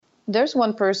There's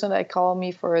one person that called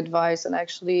me for advice and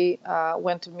actually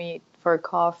went to meet for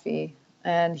coffee,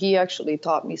 and he actually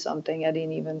taught me something I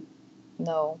didn't even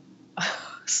know.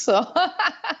 So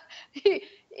he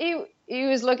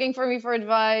was looking for me for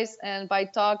advice, and by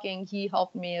talking, he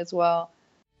helped me as well.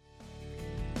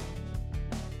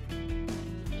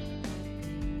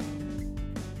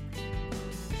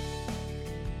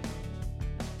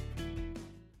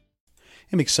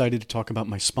 I'm excited to talk about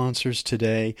my sponsors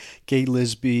today. Gay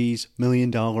Lisby's $1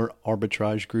 Million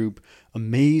Arbitrage Group.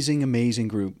 Amazing, amazing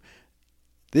group.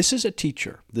 This is a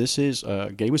teacher.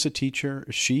 Gay was a teacher.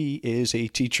 She is a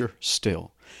teacher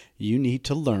still. You need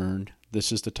to learn.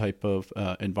 This is the type of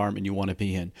environment you want to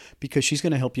be in, because she's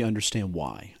going to help you understand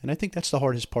why. And I think that's the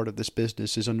hardest part of this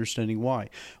business, is understanding why.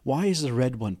 Why is the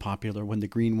red one popular when the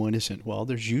green one isn't? Well,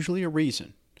 there's usually a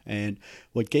reason. And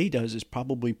what Gay does is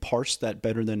probably parse that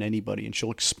better than anybody, and she'll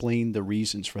explain the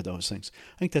reasons for those things.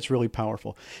 I think that's really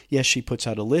powerful. Yes, she puts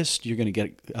out a list. You're going to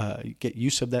get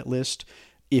use of that list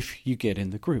if you get in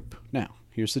the group. Now,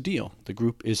 here's the deal. The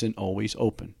group isn't always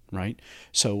open, right?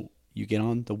 So you get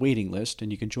on the waiting list,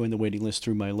 and you can join the waiting list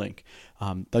through my link.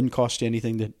 Doesn't cost you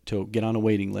anything to get on a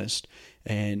waiting list.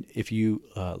 And if you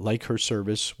like her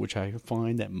service, which I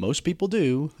find that most people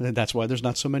do, and that's why there's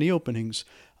not so many openings,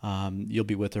 you'll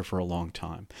be with her for a long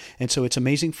time. And so it's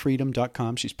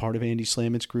amazingfreedom.com. She's part of Andy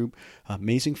Slamon's group.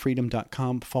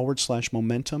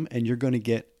 Amazingfreedom.com/momentum, and you're going to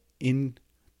get in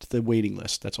the waiting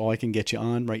list. That's all I can get you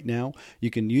on right now.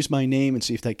 You can use my name and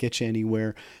see if that gets you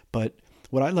anywhere. But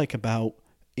what I like about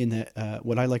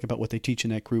what they teach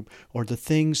in that group are the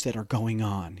things that are going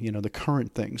on, the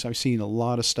current things. I've seen a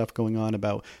lot of stuff going on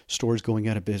about stores going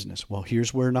out of business. Well,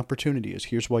 here's where an opportunity is.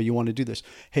 Here's why you want to do this.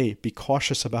 Hey, be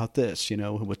cautious about this.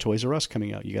 With Toys R Us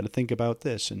coming out, you got to think about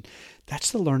this. And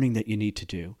that's the learning that you need to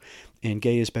do. And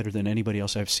Gay is better than anybody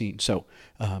else I've seen. So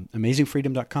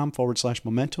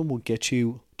amazingfreedom.com/momentum will get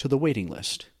you to the waiting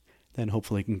list. Then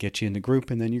hopefully I can get you in the group,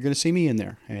 and then you're going to see me in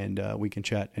there, and we can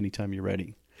chat anytime you're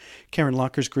ready. Karen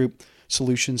Locker's group,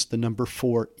 Solutions,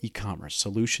 4 e-commerce,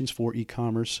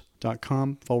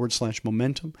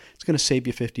 solutionsforecommerce.com/momentum. It's going to save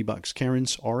you $50.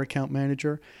 Karen's our account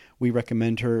manager. We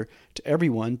recommend her to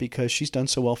everyone because she's done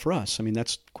so well for us. I mean,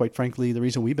 that's quite frankly the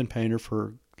reason we've been paying her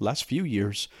for the last few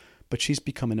years, but she's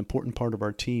become an important part of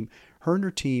our team. Her and her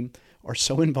team are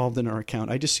so involved in our account.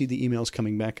 I just see the emails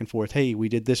coming back and forth. Hey, we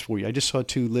did this for you. I just saw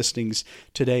 2 listings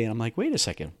today, and I'm like, wait a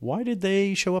second. Why did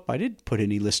they show up? I didn't put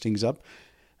any listings up.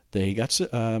 They got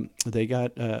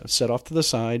set off to the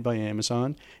side by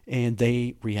Amazon, and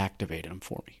they reactivated them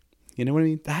for me. You know what I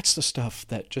mean? That's the stuff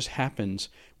that just happens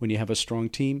when you have a strong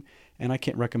team, and I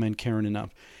can't recommend Karen enough.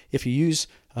 If you use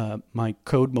my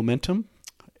code Momentum,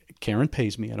 Karen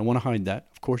pays me. I don't want to hide that.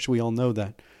 Of course, we all know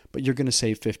that. But you're going to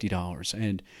save $50,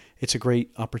 and it's a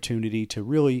great opportunity to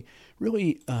really,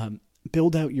 really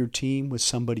build out your team with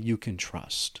somebody you can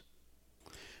trust.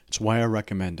 It's why I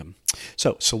recommend them.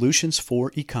 So Solutions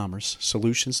for e-commerce,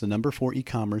 Solutions, 4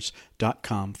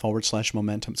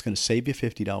 e-commerce.com/momentum. It's going to save you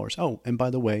 $50. Oh, and by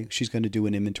the way, she's going to do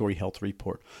an inventory health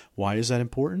report. Why is that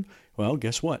important? Well,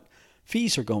 guess what?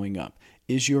 Fees are going up.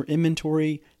 Is your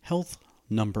inventory health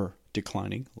number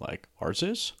declining like ours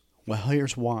is? Well,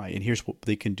 here's why, and here's what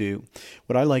they can do.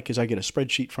 What I like is I get a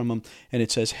spreadsheet from them, and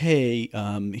it says, hey,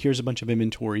 here's a bunch of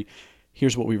inventory.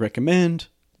 Here's what we recommend.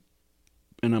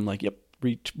 And I'm like, yep.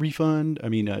 Delete,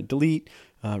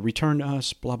 return to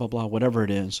us, blah, blah, blah, whatever it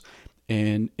is,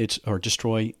 or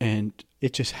destroy, and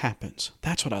it just happens.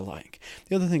 That's what I like.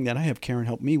 The other thing that I have Karen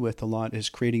help me with a lot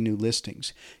is creating new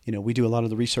listings. We do a lot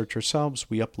of the research ourselves.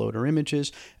 We upload our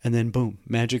images, and then boom,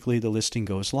 magically the listing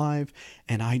goes live,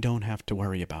 and I don't have to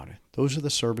worry about it. Those are the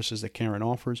services that Karen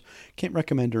offers. Can't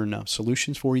recommend her enough.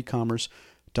 Solutions for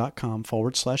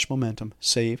e-commerce.com/momentum.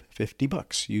 Save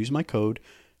 $50. Use my code.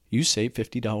 You save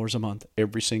 $50 a month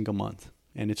every single month,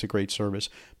 and it's a great service.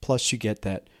 Plus, you get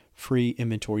that free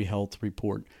inventory health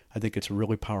report. I think it's a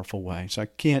really powerful way. So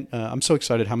I'm so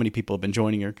excited how many people have been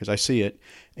joining her because I see it,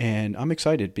 and I'm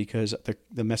excited because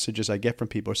the messages I get from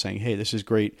people are saying, hey, this is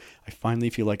great. I finally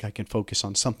feel like I can focus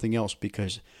on something else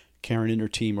because Karen and her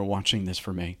team are watching this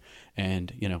for me,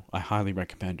 and I highly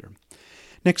recommend her.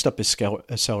 Next up is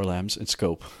Seller Labs and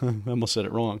Scope. I almost said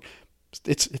it wrong.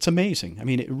 It's amazing. I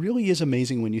mean, it really is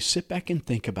amazing when you sit back and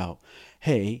think about,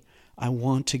 hey, I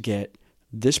want to get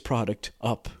this product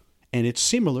up, and it's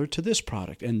similar to this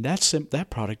product, and that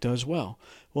product does well.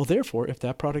 Well, therefore, if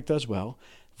that product does well,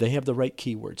 they have the right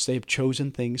keywords. They have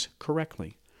chosen things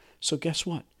correctly. So guess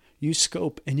what? Use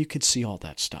Scope, and you can see all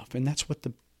that stuff. And that's what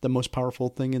the most powerful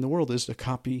thing in the world is, to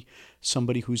copy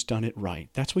somebody who's done it right.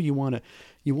 That's what you want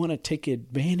to take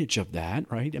advantage of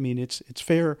that, right? I mean, it's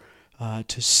fair.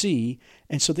 to see.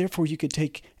 And so therefore you could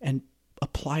take and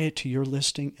apply it to your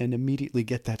listing and immediately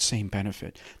get that same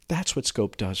benefit. That's what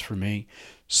Scope does for me.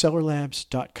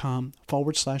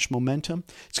 Sellerlabs.com/momentum.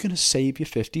 It's going to save you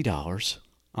 $50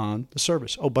 on the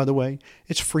service. Oh, by the way,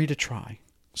 it's free to try.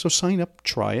 So sign up,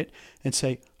 try it, and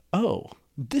say, oh,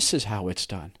 this is how it's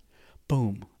done.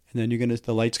 Boom. And then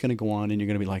the light's going to go on and you're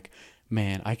going to be like,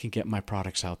 man, I can get my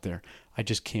products out there. I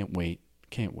just can't wait.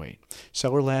 Can't wait.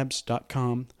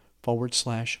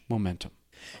 Sellerlabs.com/momentum.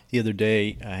 The other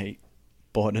day, I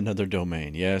bought another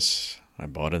domain. Yes, I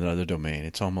bought another domain.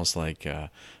 It's almost like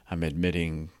I'm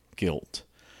admitting guilt.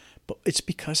 But it's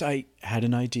because I had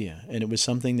an idea, and it was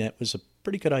something that was a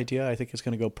pretty good idea. I think it's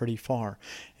going to go pretty far.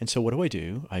 And so what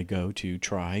do? I go to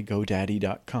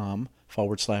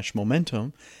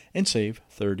trygodaddy.com/momentum and save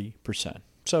 30%.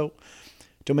 So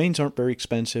domains aren't very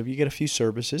expensive. You get a few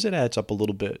services. It adds up a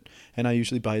little bit. And I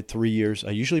usually buy 3 years. I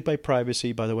usually buy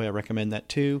privacy. By the way, I recommend that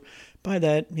too. Buy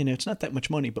that. It's not that much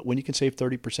money, but when you can save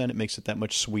 30%, it makes it that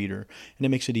much sweeter. And it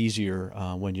makes it easier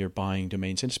when you're buying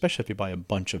domains, and especially if you buy a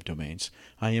bunch of domains.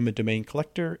 I am a domain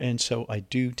collector, and so I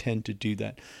do tend to do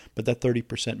that. But that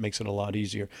 30% makes it a lot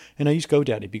easier. And I use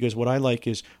GoDaddy because what I like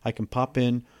is I can pop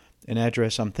in an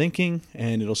address I'm thinking,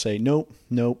 and it'll say, nope,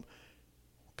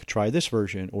 try this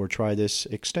version or try this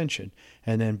extension.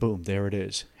 And then boom, there it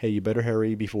is. Hey, you better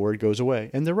hurry before it goes away.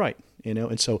 And they're right,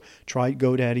 And so try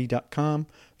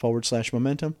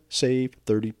godaddy.com/momentum, save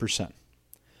 30%.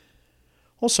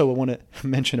 Also, I want to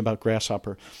mention about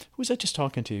Grasshopper. Who was I just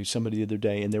talking to? Somebody the other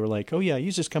day, and they were like, oh yeah, I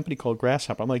use this company called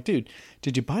Grasshopper. I'm like, dude,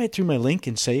 did you buy it through my link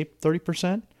and save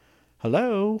 30%?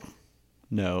 Hello?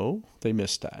 No, they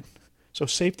missed that. So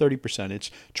save 30%.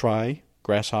 It's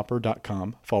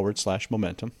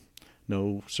trygrasshopper.com/momentum.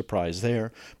 No surprise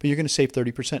there, but you're going to save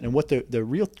 30%. And what the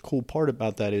real cool part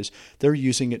about that is they're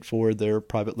using it for their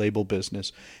private label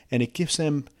business, and it gives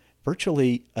them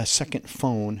virtually a second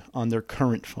phone on their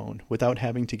current phone without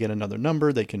having to get another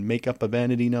number. They can make up a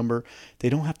vanity number. They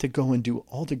don't have to go and do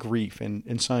all the grief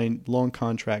and sign long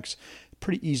contracts.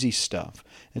 Pretty easy stuff.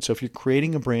 And so if you're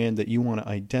creating a brand that you want to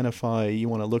identify, you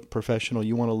want to look professional,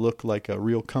 you want to look like a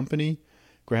real company,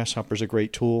 Grasshopper's a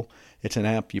great tool. It's an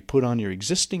app you put on your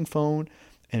existing phone,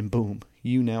 and boom,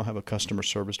 you now have a customer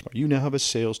service department. You now have a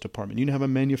sales department. You now have a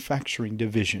manufacturing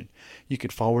division. You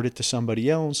could forward it to somebody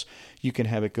else. You can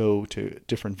have it go to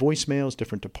different voicemails,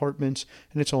 different departments,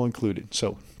 and it's all included.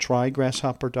 So try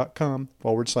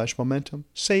grasshopper.com/momentum.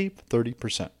 Save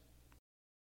 30%.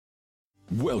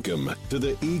 Welcome to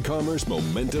the E-Commerce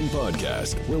Momentum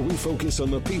Podcast, where we focus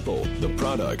on the people, the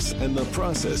products, and the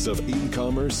process of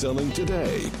e-commerce selling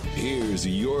today. Here's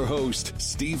your host,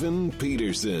 Stephen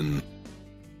Peterson.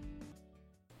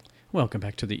 Welcome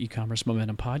back to the E-Commerce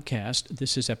Momentum Podcast.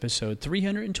 This is episode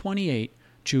 328,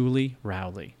 Julie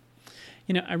Rowley.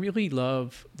 I really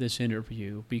love this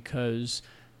interview because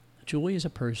Julie is a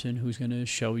person who's going to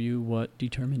show you what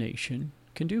determination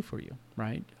can do for you,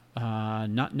 right?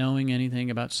 Not knowing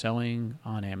anything about selling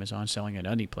on Amazon, selling at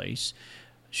any place,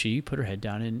 she put her head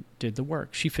down and did the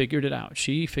work. She figured it out.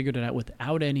 She figured it out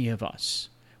without any of us,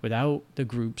 without the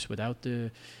groups, without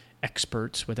the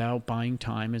experts, without buying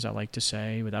time, as I like to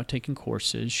say, without taking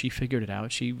courses. She figured it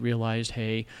out. She realized,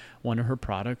 hey, one of her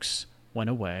products went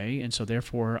away, and so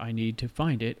therefore I need to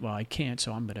find it. Well, I can't,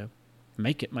 so I'm going to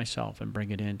make it myself and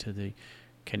bring it into the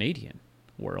Canadian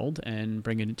world and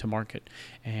bring it into market.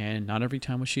 And not every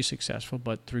time was she successful,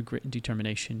 but through grit and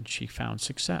determination, she found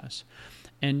success.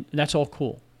 And that's all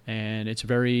cool. And it's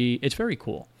very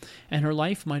cool. And her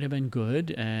life might have been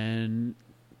good and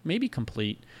maybe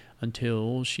complete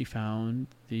until she found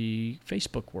the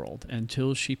Facebook world,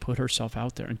 until she put herself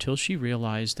out there, until she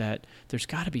realized that there's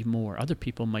got to be more. Other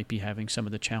people might be having some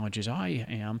of the challenges I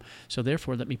am, so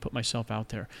therefore let me put myself out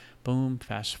there. Boom,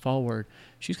 fast forward.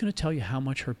 She's going to tell you how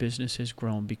much her business has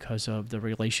grown because of the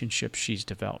relationships she's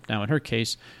developed. Now, in her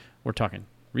case, we're talking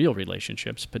real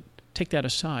relationships, but take that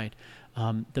aside.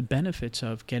 The benefits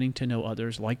of getting to know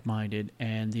others like-minded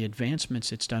and the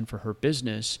advancements it's done for her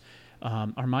business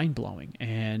are mind-blowing.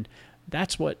 And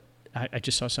that's what I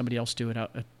just saw somebody else do it,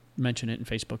 mention it in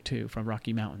Facebook too, from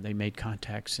Rocky Mountain. They made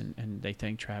contacts and they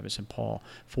thanked Travis and Paul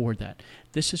for that.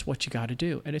 This is what you got to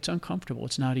do. And it's uncomfortable.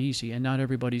 It's not easy. And not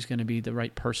everybody's going to be the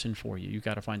right person for you. You've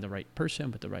got to find the right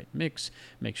person with the right mix,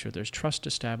 make sure there's trust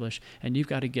established, and you've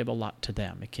got to give a lot to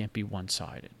them. It can't be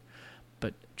one-sided.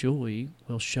 But Julie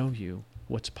will show you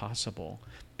what's possible,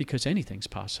 because anything's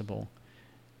possible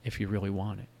if you really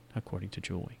want it, according to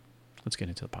Julie. Let's get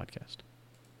into the podcast.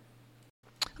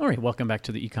 All right, welcome back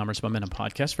to the E-commerce Momentum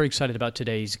Podcast. Very excited about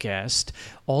today's guest,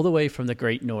 all the way from the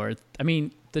Great North. I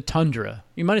mean, the tundra.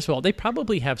 You might as well. They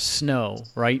probably have snow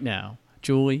right now.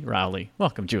 Julie Rowley.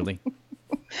 Welcome, Julie.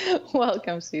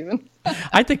 Welcome, Stephen.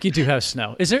 I think you do have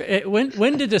snow. Is there?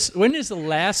 When is the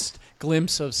last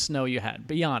glimpse of snow you had?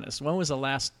 Be honest. When was the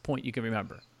last point you can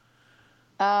remember?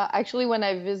 Actually, when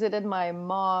I visited my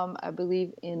mom, I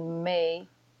believe in May,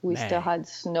 we still had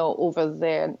snow over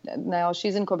there. Now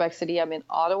she's in Quebec City. I'm in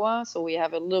Ottawa, so we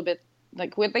have a little bit.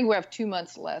 We think we have 2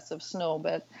 months less of snow,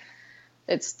 but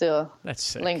it still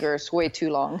lingers way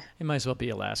too long. It might as well be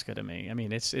Alaska to me. I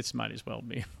mean, it's might as well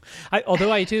be.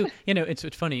 Although I do,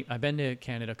 it's funny. I've been to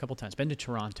Canada a couple times. Been to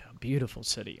Toronto, beautiful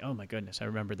city. Oh my goodness, I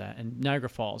remember that. And Niagara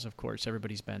Falls, of course,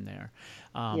 everybody's been there.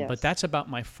 Yes. But that's about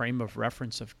my frame of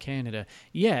reference of Canada.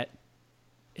 Yet,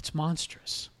 it's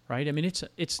monstrous, right? I mean, it's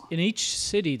in each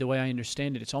city. The way I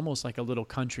understand it, it's almost like a little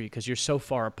country because you're so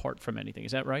far apart from anything.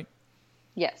 Is that right?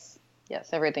 Yes. Yes,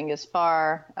 everything is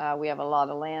far. We have a lot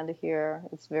of land here.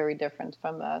 It's very different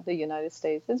from the United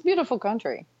States. It's a beautiful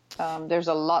country. There's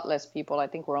a lot less people. I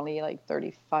think we're only like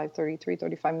 35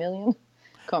 million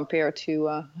compared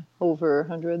to over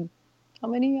 100. How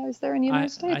many is there in the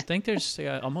United States? I think there's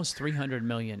almost 300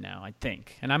 million now, I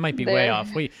think. And I might be way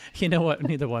off. You know what?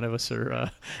 Neither one of us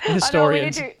are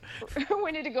historians. I know,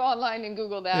 we need to go online and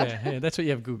Google that. Yeah, that's what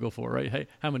you have Google for, right? Hey,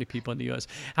 how many people in the U.S.?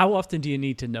 How often do you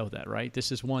need to know that, right?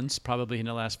 This is once probably in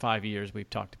the last 5 years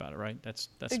we've talked about it, right? That's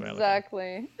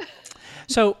exactly.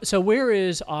 So where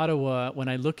is Ottawa when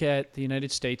I look at the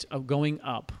United States going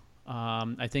up?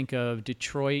 I think of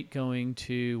Detroit going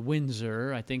to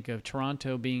Windsor. I think of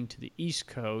Toronto being to the East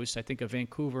Coast. I think of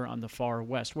Vancouver on the far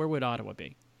west. Where would Ottawa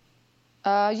be?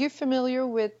 You familiar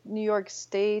with New York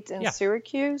State and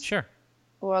Syracuse? Sure.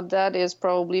 Well, that is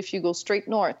probably if you go straight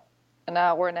north. An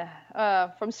hour and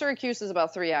from Syracuse is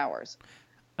about 3 hours.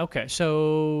 Okay,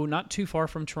 so not too far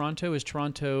from Toronto. Is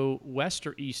Toronto west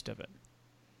or east of it?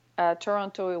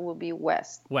 Toronto, it will be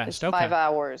west. West, it's 5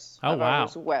 hours. Oh, wow. 5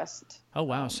 hours west. Oh,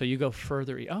 wow. So you go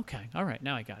further. Okay. All right.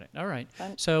 Now I got it. All right.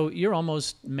 So you're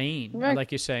almost Maine,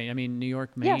 like you say. I mean, New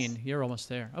York, Maine, yes. You're almost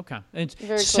there. Okay. And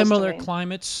very similar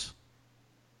climates?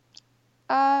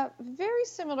 Very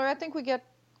similar. I think we get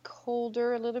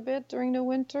colder a little bit during the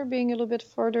winter, being a little bit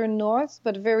further north,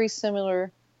 but very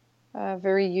similar.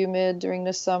 Very humid during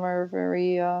the summer,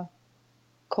 very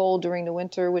cold during the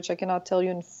winter, which I cannot tell you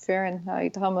in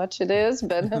Fahrenheit how much it is,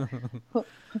 but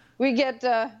we get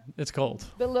it's cold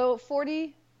below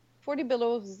 40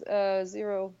 below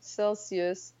 0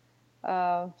 Celsius.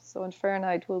 So in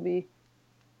Fahrenheit will be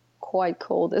quite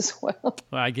cold as well.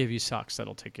 Well, I give you socks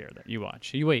that'll take care of that. You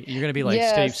watch. You wait. You're going to be like,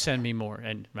 yes. Steve, send me more.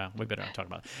 And well, we better not talk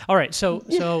about it. All right. So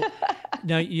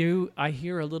now I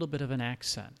hear a little bit of an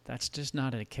accent. That's just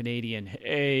not a Canadian,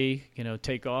 hey,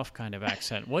 take off kind of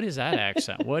accent. What is that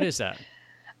accent? What is that?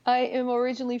 I am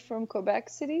originally from Quebec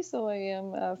City, so I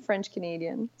am French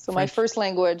Canadian. So my first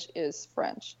language is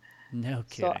French. No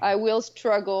kidding. So I will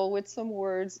struggle with some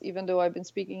words, even though I've been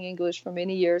speaking English for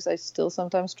many years. I still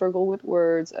sometimes struggle with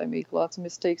words. I make lots of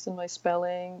mistakes in my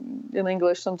spelling in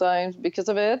English sometimes because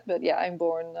of it. But yeah, I'm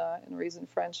born and raised in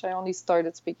French. I only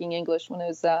started speaking English when I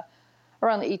was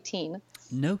around 18.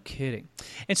 No kidding.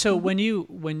 And so when you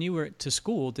were to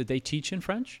school, did they teach in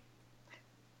French?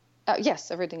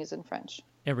 Yes, everything is in French.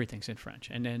 Everything's in French,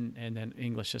 and then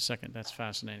English a second. That's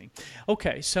fascinating.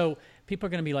 Okay, so people are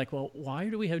going to be like, well, why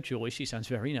do we have Julie? She sounds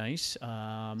very nice.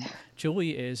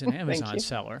 Julie is an Amazon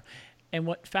seller. And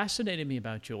what fascinated me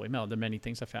about Julie, well, there are many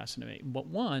things that fascinated me, but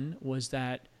one was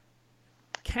that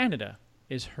Canada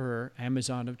is her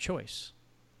Amazon of choice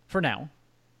for now,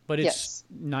 but it's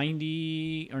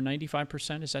 90 or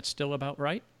 95%. Is that still about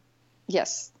right?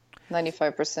 Yes,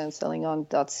 95% selling on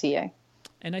 .ca.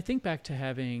 And I think back to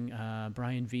having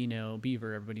Brian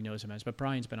Beaver, everybody knows him as, but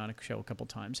Brian's been on a show a couple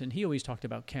times, and he always talked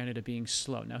about Canada being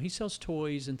slow. Now, he sells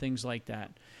toys and things like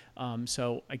that.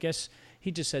 So I guess he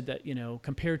just said that,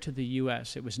 compared to the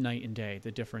U.S., it was night and day,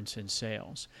 the difference in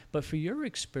sales. But for your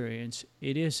experience,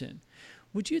 it isn't.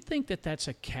 Would you think that that's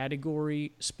a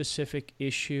category-specific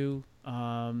issue?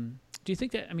 Do you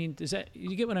think that,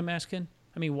 you get what I'm asking?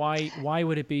 I mean, why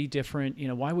would it be different?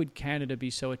 Why would Canada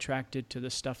be so attracted to the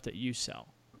stuff that you sell?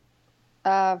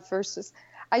 Versus,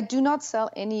 I do not sell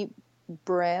any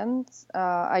brands.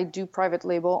 I do private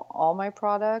label all my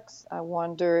products. I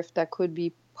wonder if that could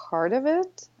be part of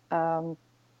it. Well,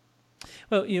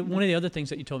 one of the other things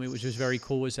that you told me, which was very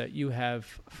cool, was that you have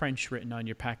French written on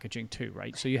your packaging too,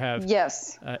 right? So you have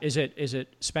yes. Is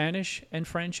it Spanish and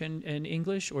French and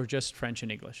English, or just French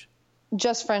and English?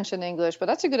 Just French and English, but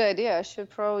that's a good idea. I should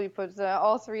probably put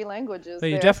all three languages But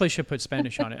you there. definitely should put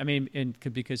Spanish on it. I mean,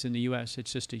 because in the U.S.,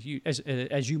 it's just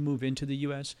as you move into the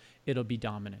U.S., it'll be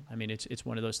dominant. I mean, it's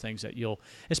one of those things that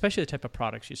especially the type of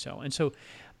products you sell. And so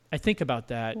I think about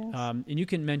that, Yes. and you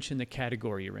can mention the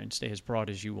category you're in. Stay as broad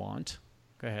as you want.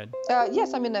 Go ahead.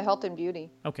 Yes, I'm in the health and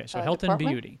beauty. Okay, so health department.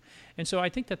 and beauty. And so I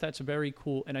think that that's very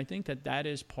cool, and I think that that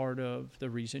is part of the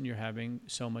reason you're having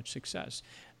so much success.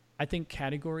 I think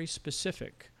category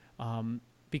specific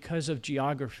because of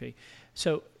geography.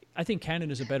 So I think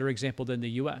Canada is a better example than the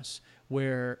U.S.,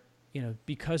 where,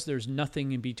 because there's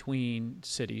nothing in between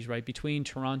cities, right? Between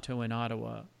Toronto and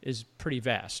Ottawa is pretty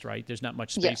vast, right? There's not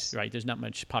much space, Yes. right? There's not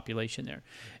much population there.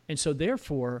 And so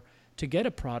therefore, to get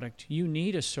a product, you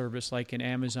need a service like an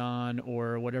Amazon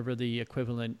or whatever the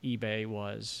equivalent eBay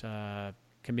was,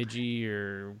 Kimiji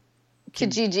or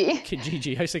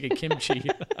Kijiji. I was thinking kimchi.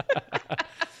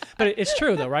 But it's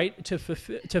true though, right? To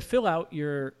fill out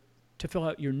your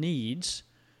needs,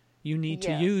 you need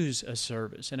to Yes. use a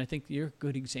service, and I think you're a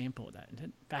good example of that. And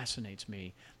it fascinates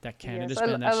me that Canada's Yes,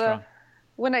 been that strong.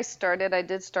 When I started, I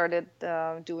did started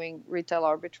doing retail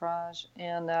arbitrage,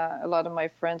 and a lot of my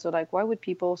friends were like, "Why would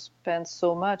people spend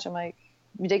so much?" I'm like,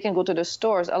 "They can go to the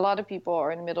stores." A lot of people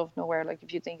are in the middle of nowhere. Like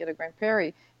if you think of the Grand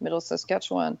Prairie, middle of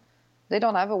Saskatchewan, they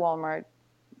don't have a Walmart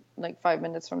like 5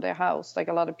 minutes from their house, like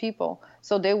a lot of people.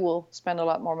 So they will spend a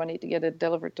lot more money to get it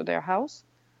delivered to their house.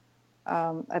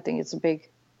 I think it's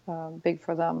big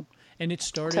for them And it to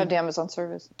have started. the Amazon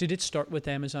service. Did it start with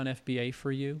Amazon FBA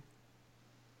for you?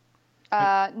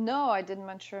 No, I didn't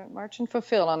March and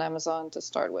Fulfill on Amazon to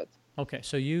start with. Okay,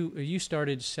 so you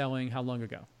started selling how long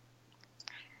ago?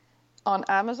 On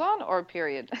Amazon or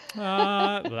period?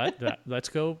 Let's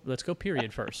go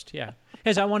period first. Yeah,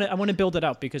 because I want to build it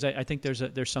out because I think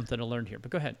there's something to learn here.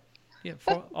 But go ahead. Yeah,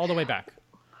 all the way back.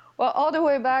 Well, all the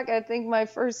way back, I think my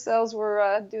first sales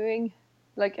were doing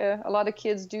like a lot of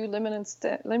kids do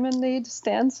lemonade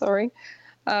stands. Sorry,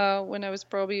 when I was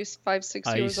probably 5,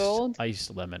 6 years old.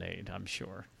 Iced lemonade, I'm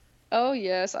sure. Oh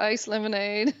yes, ice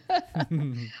lemonade.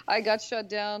 I got shut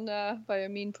down by a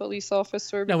mean police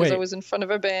officer because I was in front of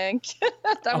a bank.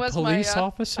 That was police my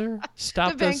officer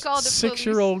stopped the a bank called the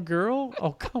 6-year-old girl?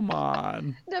 Oh, come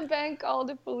on. the bank called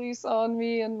the police on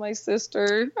me and my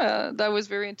sister. That was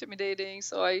very intimidating.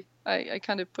 So I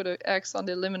kind of put an X on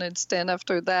the lemonade stand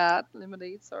after that.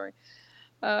 Lemonade, sorry.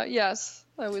 Yes,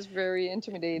 that was very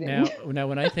intimidating. Now,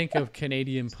 when I think of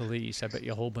Canadian police, I bet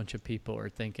you a whole bunch of people are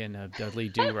thinking of Dudley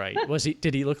Do-Right.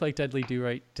 Did he look like Dudley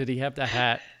Do-Right? Did he have the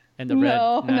hat and the red?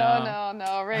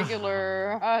 No.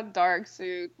 Regular dark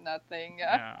suit, nothing.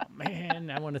 Oh,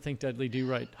 man, I want to think Dudley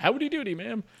Do-Right. Howdy doody,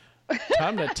 ma'am.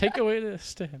 Time to take away this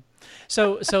stand.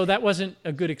 So that wasn't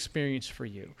a good experience for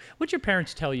you. What'd your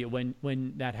parents tell you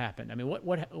when that happened? I mean, what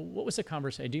was the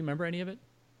conversation? Do you remember any of it?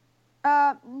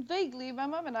 Vaguely. My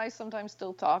mom and I sometimes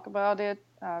still talk about it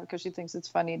because she thinks it's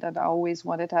funny that I always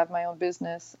wanted to have my own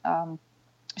business.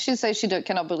 She says she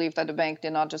cannot believe that the bank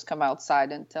did not just come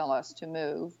outside and tell us to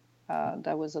move.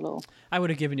 That was a little... I would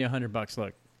have given you $100.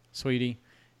 Look, sweetie,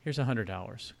 here's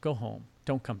 $100. Go home.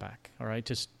 Don't come back. All right?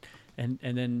 Just and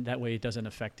then that way it doesn't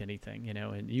affect anything,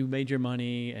 and you made your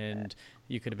money and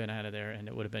you could have been out of there and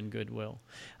it would have been goodwill.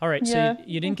 All right. Yeah. So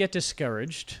you didn't get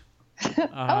discouraged.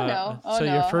 No. So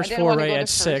your first foray at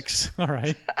 6. All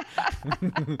right.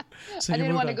 So I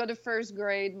didn't want to go to first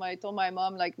grade. I told my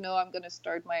mom, like, no, I'm going to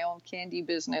start my own candy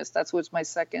business. That was my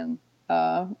second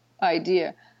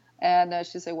idea. And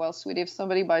she said, well, sweetie, if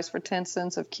somebody buys for 10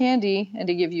 cents of candy and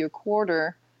they give you a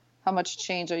quarter, how much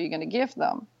change are you going to give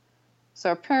them?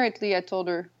 So apparently I told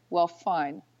her, well,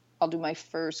 fine, I'll do my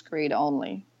first grade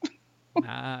only. So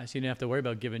you didn't have to worry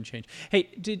about giving change. Hey,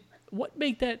 what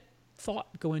made that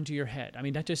thought go into your head? I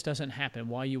mean, that just doesn't happen.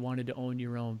 Why you wanted to own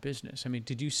your own business? I mean,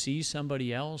 did you see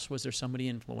somebody else? Was there somebody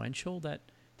influential that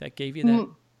gave you that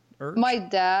urge? My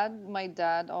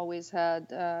dad always had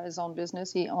his own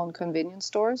business. He owned convenience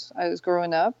stores. I was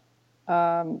growing up,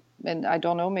 and I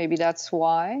don't know, maybe that's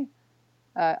why.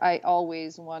 I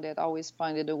always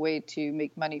finded a way to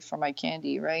make money for my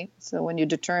candy, right? So when you're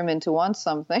determined to want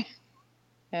something,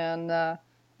 and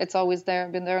it's always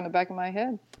been there in the back of my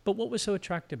head. But what was so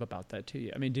attractive about that to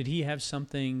you? I mean, did he have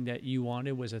something that you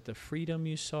wanted? Was it the freedom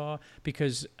you saw?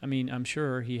 Because, I mean, I'm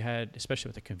sure he had, especially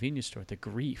with the convenience store, the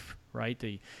grief, right?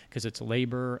 Because it's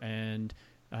labor and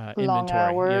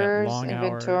inventory. Long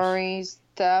hours,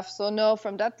 theft. So no,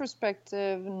 from that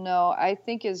perspective, no. I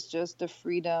think it's just the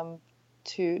freedom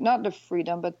not the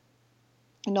freedom, but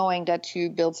knowing that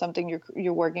you build something,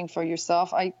 you're working for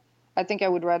yourself. I think I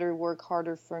would rather work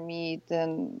harder for me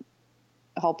than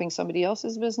helping somebody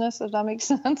else's business, if that makes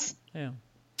sense. Yeah.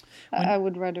 I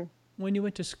would rather. When you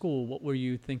went to school, what were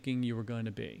you thinking you were going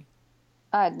to be?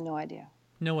 I had no idea.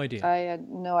 No idea. I had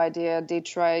no idea. They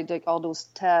tried like all those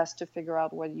tests to figure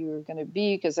out what you were going to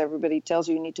be, because everybody tells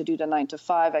you need to do the 9 to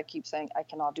 5. I keep saying I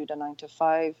cannot do the 9 to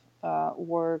 5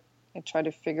 work. I try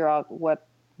to figure out what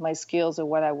my skills and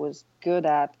what I was good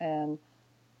at, and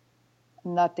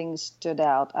nothing stood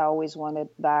out. I always wanted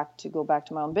to go back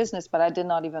to my own business, but I did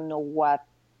not even know what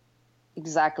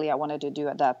exactly I wanted to do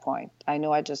at that point. I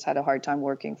know I just had a hard time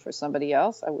working for somebody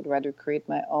else. I would rather create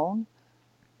my own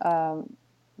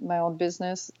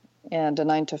business, and a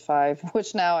 9 to 5,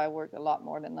 which now I work a lot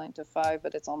more than 9 to 5,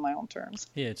 but it's on my own terms.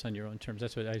 Yeah, it's on your own terms.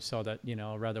 That's what I saw, that,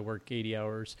 I'd rather work 80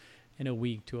 hours in a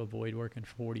week to avoid working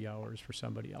 40 hours for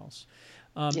somebody else.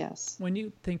 Yes. When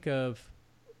you think of,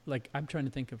 like, I'm trying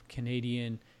to think of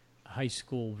Canadian high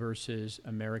school versus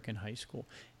American high school.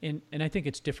 And I think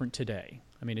it's different today.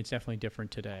 I mean, it's definitely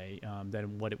different today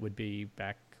than what it would be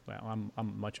back. Well,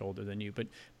 I'm much older than you, but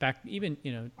back even,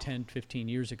 10, 15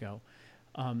 years ago,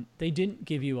 they didn't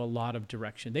give you a lot of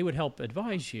direction. They would help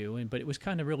advise you, but it was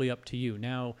kind of really up to you.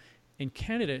 Now, in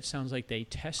Canada, it sounds like they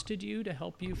tested you to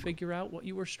help you figure out what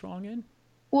you were strong in.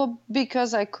 Well,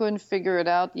 because I couldn't figure it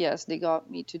out, yes, they got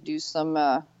me to do some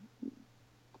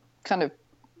kind of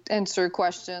answer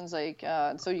questions, like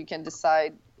so you can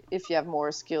decide if you have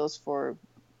more skills for,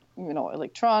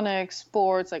 electronics,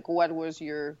 sports, like what was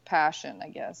your passion, I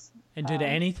guess. And did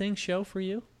anything show for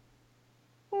you?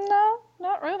 No,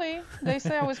 not really. They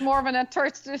say I was more of an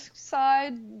artistic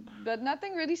side, but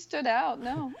nothing really stood out,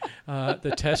 no.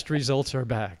 The test results are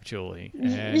back, Julie.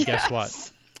 And yes. Guess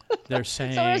what? They're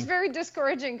saying... So it was very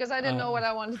discouraging because I didn't know what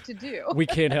I wanted to do. We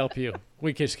can't help you.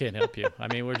 We just can't help you.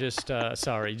 I mean, we're just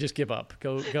sorry. Just give up.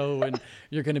 Go, and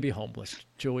you're going to be homeless.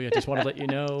 Julie, I just want to let you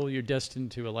know you're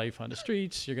destined to a life on the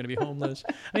streets. You're going to be homeless.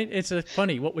 I mean, it's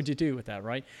funny. What would you do with that,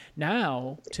 right?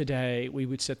 Now, today, we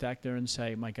would sit back there and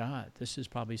say, my God, this is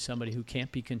probably somebody who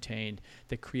can't be contained.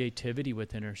 The creativity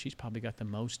within her, she's probably got the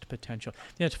most potential.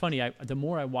 It's funny. The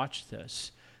more I watch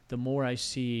this, the more I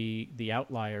see the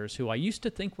outliers, who I used to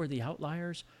think were the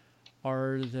outliers,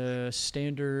 are the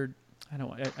standard, I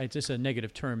don't know, it's just a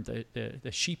negative term, the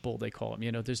sheeple, they call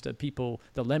them. There's the people,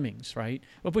 the lemmings, right,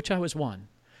 of which I was one.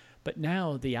 But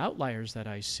now the outliers that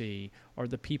I see are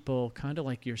the people kind of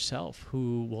like yourself,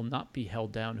 who will not be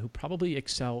held down, who probably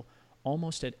excel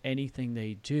almost at anything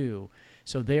they do.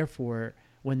 So therefore,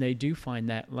 when they do find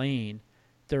that lane,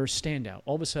 they're a standout.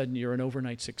 All of a sudden, you're an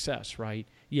overnight success, right?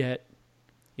 Yet,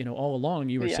 all along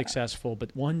you were successful, but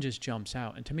one just jumps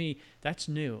out. And to me, that's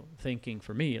new thinking,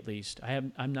 for me at least.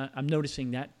 I'm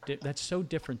noticing that that's so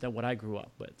different than what I grew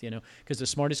up with, because the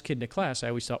smartest kid in the class I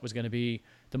always thought was going to be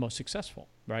the most successful,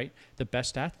 right? The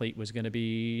best athlete was going to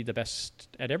be the best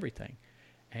at everything.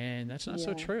 And that's not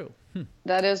so true.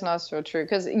 That is not so true,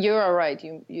 because you are right.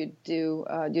 You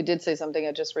did say something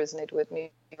that just resonated with me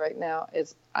right now,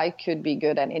 is I could be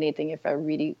good at anything if I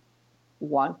really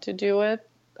want to do it.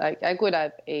 I could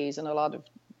have A's in a lot of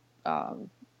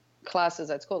classes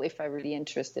at school if I'm really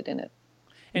interested in it.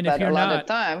 And but if you're a lot not, of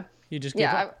time, you just give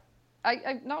up.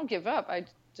 I don't give up. I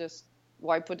just,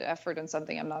 why put effort in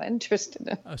something I'm not interested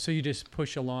in? So you just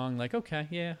push along, like, okay,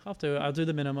 yeah, I'll do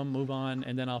the minimum, move on,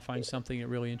 and then I'll find something that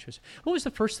really interests. What was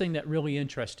the first thing that really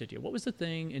interested you? What was the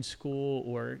thing in school,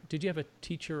 or did you have a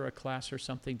teacher or a class or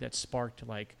something that sparked,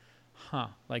 like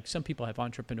some people have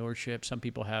entrepreneurship, some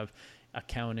people have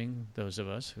accounting, those of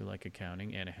us who like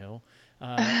accounting, Anna Hill.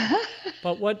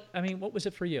 But what was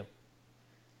it for you?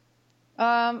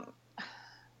 What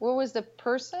was the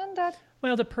person that?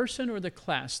 Well, the person or the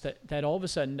class that all of a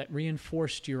sudden that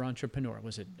reinforced your entrepreneur.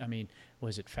 Was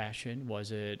it fashion?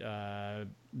 Was it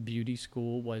beauty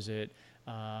school? Was it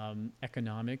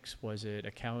economics? Was it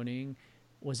accounting?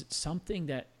 Was it something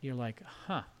that you're like,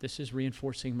 this is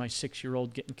reinforcing my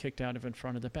 6-year-old getting kicked out of in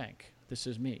front of the bank. This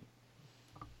is me.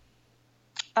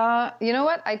 You know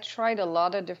what? I tried a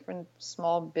lot of different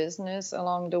small business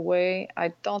along the way.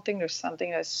 I don't think there's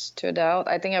something that stood out.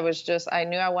 I think I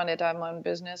knew I wanted to have my own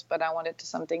business, but I wanted to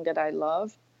something that I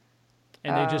love.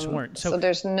 And they just weren't. So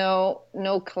there's no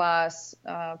class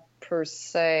per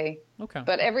se. Okay.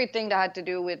 But everything that had to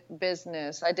do with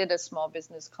business, I did a small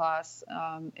business class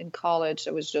in college.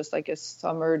 It was just like a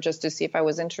summer just to see if I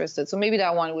was interested. So maybe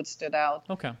that one would stood out.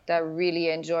 Okay. That I really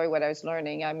enjoy what I was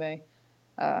learning.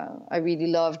 I really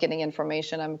love getting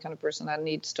information. I'm the kind of person that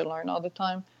needs to learn all the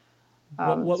time.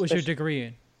 What was your degree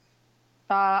in?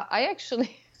 I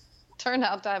actually turned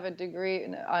out to have a degree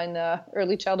in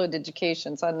early childhood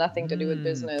education, so it had nothing to do with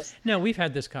business. No, we've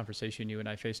had this conversation, you and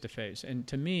I, face to face. And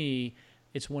to me,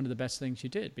 it's one of the best things you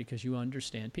did, because you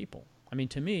understand people. I mean,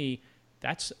 to me,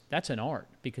 that's an art,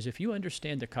 because if you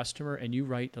understand the customer and you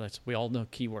write, we all know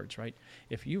keywords, right?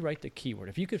 If you write the keyword,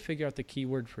 if you could figure out the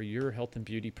keyword for your health and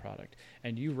beauty product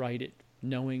and you write it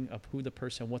knowing of who the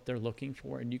person, what they're looking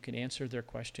for, and you can answer their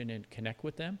question and connect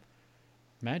with them,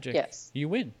 magic, Yes. you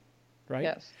win, right?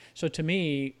 Yes. So to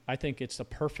me, I think it's the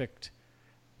perfect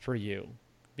for you,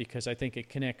 because I think it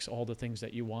connects all the things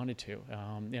that you wanted to.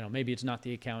 Maybe it's not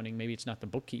the accounting, maybe it's not the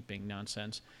bookkeeping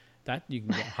nonsense. That you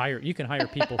can you can hire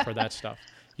people for that stuff.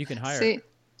 You can hire.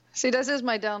 See, this is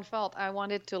my downfall. I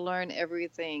wanted to learn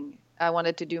everything. I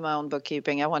wanted to do my own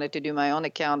bookkeeping. I wanted to do my own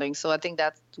accounting. So I think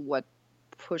that's what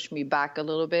pushed me back a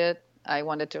little bit. I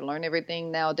wanted to learn everything.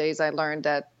 Nowadays, I learned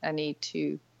that I need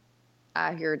to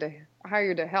hire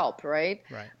the help, right?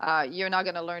 Right. You're not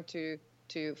going to learn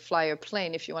to fly a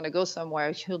plane. If you want to go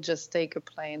somewhere, you'll just take a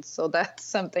plane. So that's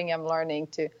something I'm learning,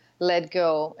 to let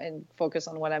go and focus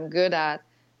on what I'm good at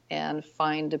and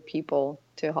find the people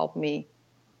to help me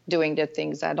doing the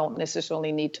things I don't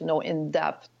necessarily need to know in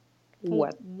depth Why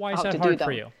is how that to hard do them.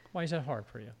 for you? Why is that hard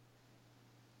for you?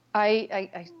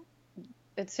 I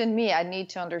it's in me. I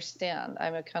need to understand.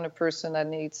 I'm a kind of person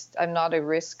I'm not a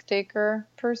risk taker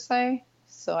per se.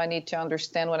 So I need to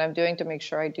understand what I'm doing to make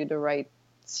sure I do the right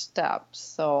steps.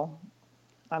 So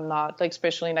I'm not, like,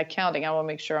 especially in accounting, I want to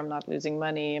make sure I'm not losing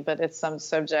money, but it's some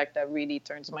subject that really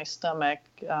turns my stomach.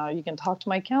 You can talk to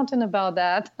my accountant about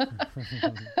that.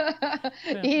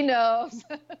 He knows.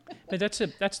 But that's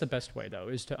the best way, though,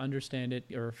 is to understand it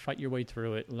or fight your way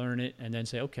through it, learn it, and then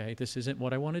say, okay, this isn't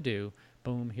what I want to do.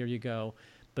 Boom, here you go.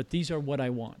 But these are what I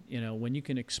want. When you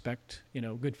can expect,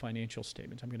 good financial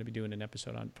statements. I'm going to be doing an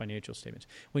episode on financial statements.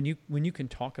 When you can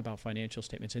talk about financial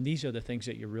statements, and these are the things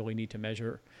that you really need to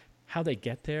measure, how they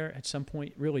get there at some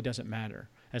point really doesn't matter,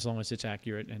 as long as it's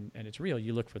accurate and it's real.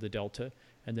 You look for the delta,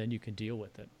 and then you can deal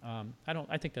with it.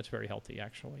 I think that's very healthy,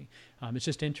 actually. It's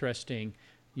just interesting.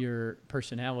 Your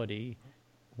personality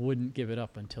wouldn't give it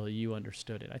up until you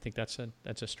understood it. I think that's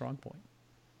a strong point.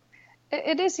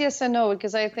 It is yes and no,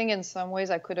 because I think in some ways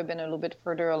I could have been a little bit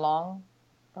further along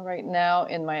right now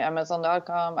in my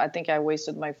Amazon.com. I think I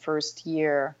wasted my first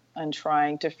year on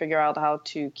trying to figure out how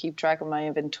to keep track of my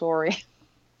inventory.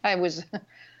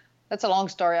 That's a long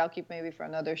story. I'll keep maybe for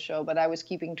another show, but I was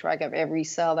keeping track of every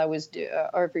sale I was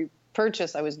or every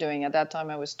purchase I was doing. At that time,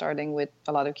 I was starting with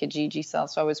a lot of Kijiji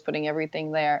sales, so I was putting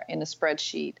everything there in a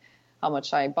spreadsheet, how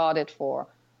much I bought it for,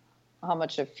 how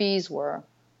much the fees were,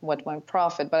 what my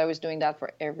profit, but I was doing that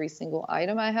for every single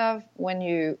item I have. When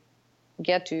you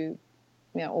get to,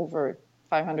 over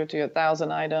 500 to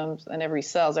 1,000 items and every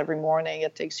sales every morning,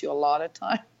 it takes you a lot of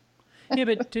time. Yeah,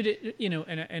 but did it,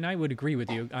 and I would agree with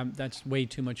you. That's way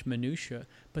too much minutia.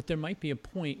 But there might be a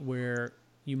point where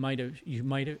you might have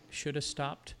should have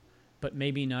stopped, but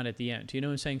maybe not at the end. You know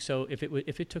what I'm saying? So if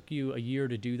it took you a year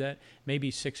to do that,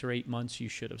 maybe 6 or 8 months you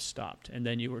should have stopped, and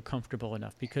then you were comfortable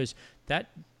enough, because that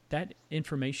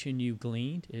information you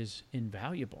gleaned is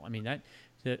invaluable. I mean,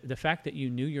 the fact that you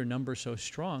knew your number so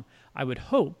strong, I would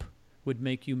hope, would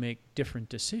make you make different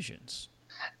decisions.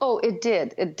 Oh, it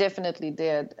did. It definitely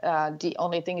did. The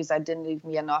only thing is I didn't leave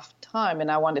me enough time, and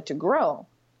I wanted to grow.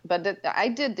 But I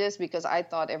did this because I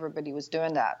thought everybody was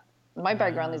doing that. My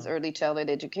background is early childhood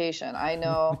education. I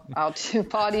know how to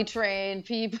potty train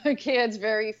kids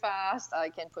very fast. I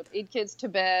can put 8 kids to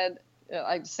bed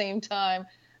at the same time.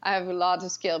 I have a lot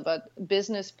of skill, but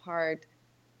business part,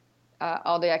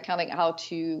 all the accounting, how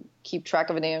to keep track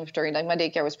of an inventory. Like my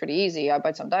daycare was pretty easy. I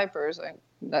buy some diapers.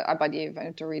 I buy the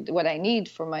inventory, what I need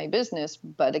for my business,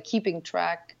 but keeping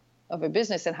track of a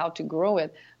business and how to grow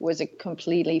it was a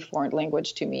completely foreign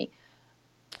language to me.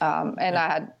 And I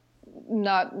had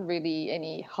not really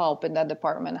any help in that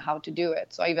department how to do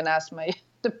it. So I even asked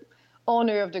the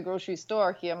owner of the grocery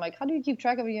store here, I'm like, how do you keep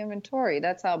track of your inventory?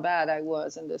 That's how bad I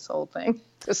was in this whole thing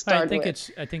to start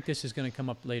with. I think this is going to come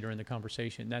up later in the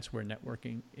conversation. That's where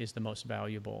networking is the most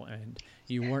valuable, and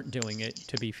you weren't doing it,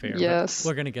 to be fair. Yes. But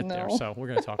we're going to get there, so we're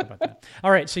going to talk about that.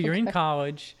 All right, so you're in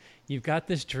college. You've got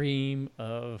this dream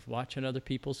of watching other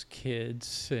people's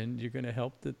kids, and you're going to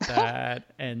help with that,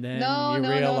 and then you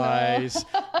realize,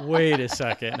 wait a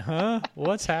second, huh?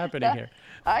 What's happening here?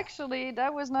 Actually,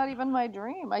 that was not even my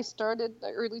dream. I started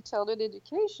early childhood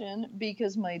education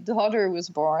because my daughter was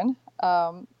born,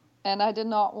 and I did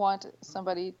not want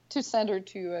somebody to send her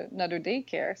to another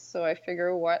daycare. So I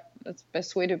figured, that's the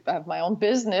best way to have my own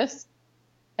business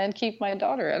and keep my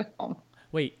daughter at home.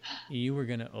 Wait, you were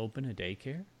going to open a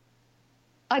daycare?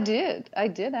 I did. I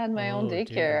did have my own Oh, dear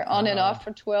daycare on and off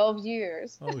God. for 12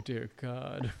 years. Oh, dear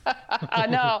God. I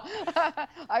know.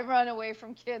 I run away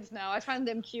from kids now. I find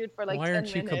them cute for like Why 10 aren't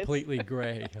you minutes. completely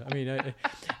gray? I mean,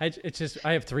 it's just,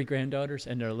 I have 3 granddaughters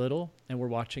and they're little and we're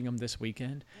watching them this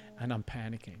weekend and I'm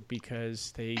panicking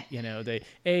because they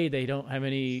don't have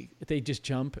any, they just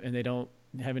jump and they don't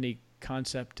have any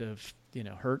concept of,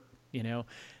 hurt,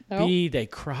 Nope. B, they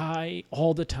cry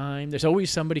all the time. There's always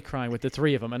somebody crying with the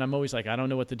 3 of them. And I'm always like, I don't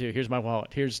know what to do. Here's my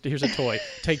wallet. Here's a toy.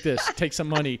 Take this. Take some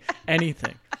money.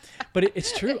 Anything. But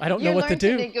it's true. I don't know what to do.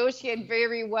 You learn to negotiate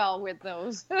very well with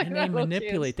those. And they little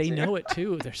manipulate. kids, They too. know it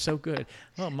too. They're so good.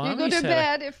 Well, You mommy go to said,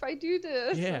 bed if I do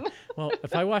this. yeah. Well,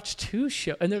 if I watch 2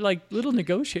 shows, and they're like little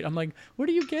negotiate, I'm like, where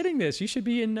are you getting this? You should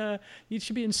be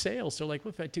in sales. They're like,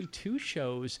 well, if I do 2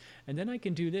 shows, and then I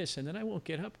can do this, and then I won't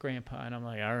get up, Grandpa. And I'm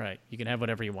like, all right, you can have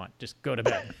whatever you want. Just go to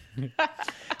bed.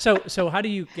 So how do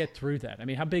you get through that? I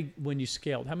mean, how big when you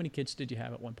scaled? How many kids did you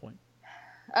have at one point?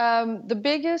 The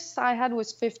biggest I had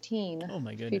was 15. Oh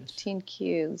my goodness. 15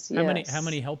 kids. How Yes.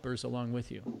 many helpers along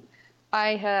with you?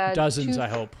 I had Dozens, 2. I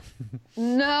hope.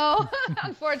 No,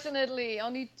 unfortunately,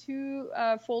 only 2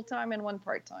 full-time and 1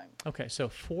 part-time. Okay, so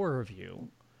 4 of you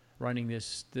running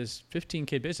this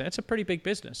 15-kid business. That's a pretty big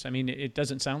business. I mean, it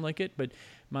doesn't sound like it, but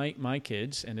my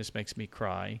kids, and this makes me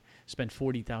cry, spend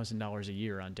 $40,000 a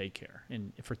year on daycare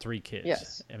and for 3 kids.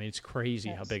 Yes. I mean, it's crazy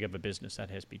how Yes. big of a business that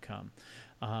has become.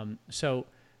 So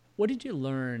what did you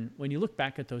learn when you look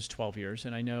back at those 12 years?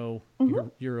 And I know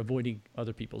you're avoiding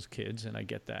other people's kids, and I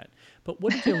get that. But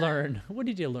what did you learn? What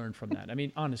did you learn from that? I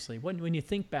mean, honestly, when you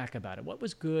think back about it, what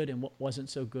was good and what wasn't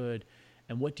so good,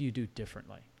 and what do you do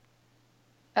differently?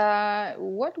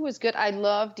 What was good? I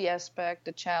loved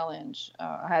the challenge.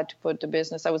 I had to put the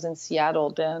business, I was in Seattle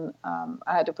then.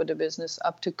 I had to put the business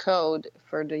up to code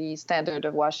for the standard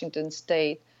of Washington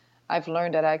State. I've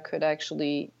learned that I could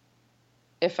actually,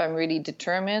 if I'm really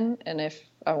determined and if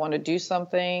I want to do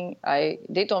something,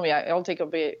 they told me it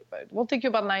will take you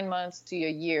about 9 months to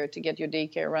a year to get your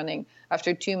daycare running.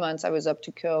 After 2 months, I was up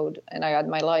to code and I had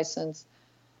my license.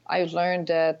 I've learned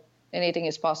that anything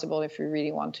is possible if you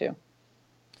really want to.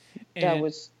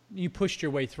 And you pushed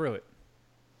your way through it.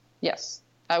 Yes.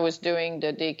 I was doing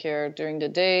the daycare during the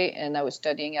day and I was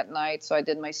studying at night. So I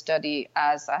did my study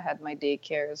as I had my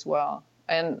daycare as well.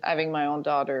 And having my own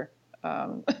daughter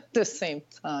at the same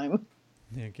time.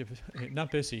 Yeah, not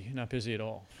busy at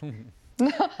all.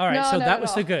 All right, so that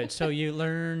was the good. So you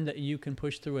learned that you can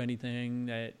push through anything,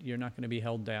 that you're not going to be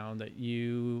held down, that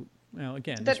you,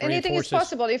 again, that anything is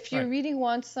possible. If you right. really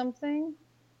want something,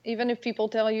 even if people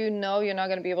tell you, no, you're not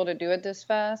going to be able to do it this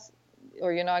fast,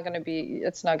 or it's not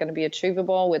going to be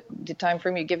achievable with the time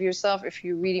frame you give yourself. If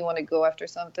you really want to go after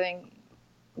something,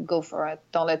 go for it.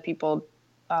 Don't let people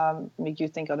make you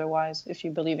think otherwise. If you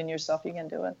believe in yourself, you can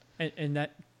do it. And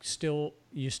that still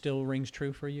rings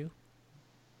true for you?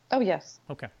 Oh, yes.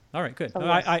 Okay. All right, good. Oh,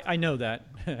 yes. I know that.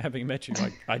 Having met you,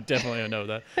 I definitely know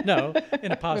that. No,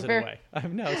 in a positive way.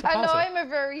 No, it's a positive. I know I'm a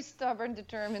very stubborn,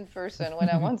 determined person when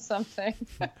I want something.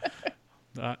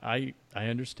 I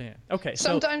understand. Okay,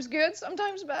 sometimes good,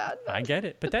 sometimes bad. I get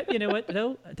it. But that, you know what,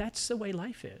 though? That's the way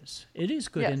life is. It is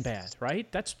good and bad,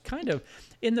 right? That's kind of,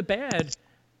 in the bad,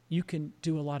 you can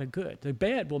do a lot of good. The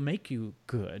bad will make you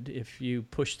good if you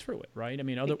push through it, right? I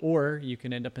mean, or you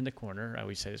can end up in the corner. I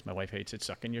always say this, my wife hates it,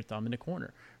 sucking your thumb in the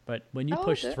corner. But when you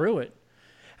push through it,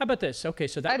 how about this? Okay,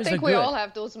 so that was the good. I think we all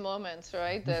have those moments,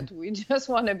 right? That we just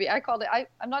want to be, I'm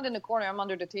not in the corner, I'm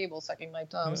under the table sucking my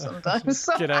thumb sometimes.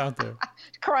 Get out there.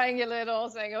 Crying a little,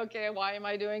 saying, okay, why am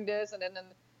I doing this? And then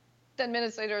 10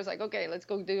 minutes later, it's like, okay, let's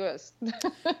go do this.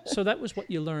 So that was what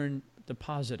you learned, the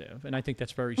positive, and I think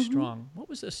that's very strong. What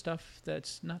was the stuff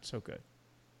that's not so good?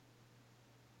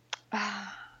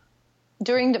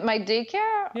 During my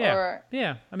daycare?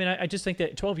 Yeah. I mean, I just think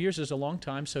that 12 years is a long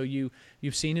time, so you've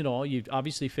seen it all. You've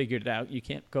obviously figured it out. You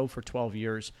can't go for 12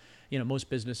 years. You know,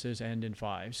 most businesses end in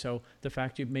 5. So the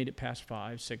fact you've made it past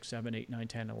 5, 6, 7, 8, 9,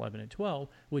 10, 11, and 12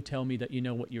 would tell me that you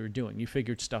know what you were doing. You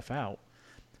figured stuff out.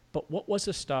 But what was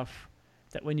the stuff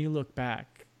that when you look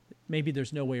back, maybe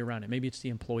there's no way around it? Maybe it's the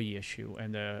employee issue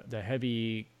and the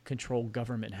heavy control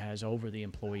government has over the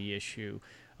employee issue.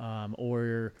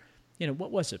 Or, you know,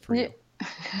 what was it for you?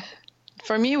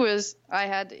 For me was I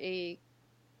had a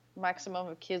maximum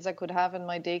of kids I could have in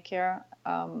my daycare.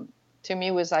 To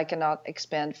me was I cannot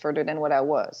expand further than what I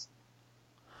was.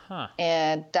 Huh.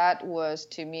 And that was,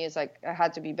 to me, is like I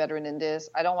had to be better than this.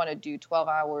 I don't want to do 12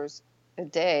 hours a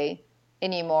day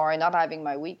anymore and not having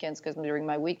my weekends, because during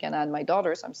my weekend I had my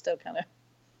daughters. I'm still kind of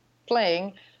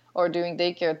playing or doing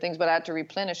daycare things, but I had to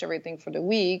replenish everything for the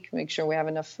week, make sure we have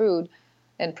enough food.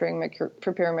 and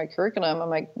preparing my curriculum, I'm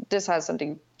like, this has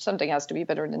something has to be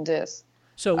better than this.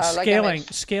 So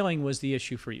scaling was the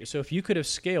issue for you. So if you could have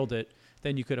scaled it,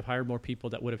 then you could have hired more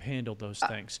people that would have handled those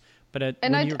things. But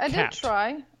I did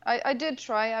try. I did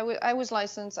try. I was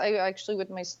licensed. I actually, with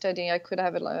my study, I could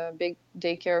have a big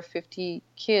daycare of 50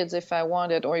 kids if I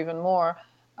wanted, or even more.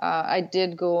 I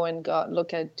did go and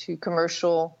look at 2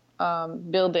 commercial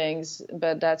buildings,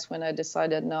 but that's when I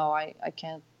decided, no, I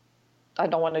can't. I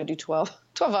don't want to do 12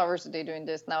 hours a day doing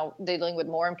this. Now, dealing with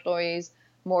more employees,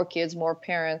 more kids, more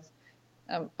parents,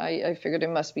 I figured there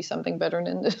must be something better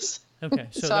than this. Okay,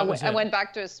 so I went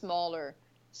back to a smaller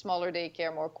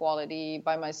daycare, more quality,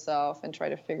 by myself, and try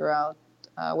to figure out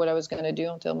what I was going to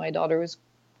do until my daughter was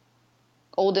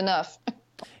old enough.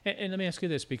 And let me ask you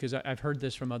this, because I've heard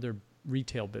this from other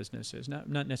retail businesses,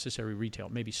 not necessarily retail,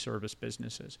 maybe service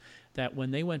businesses, that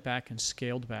when they went back and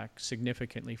scaled back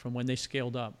significantly from when they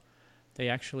scaled up, they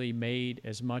actually made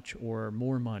as much or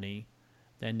more money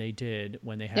than they did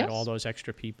when they had all those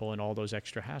extra people and all those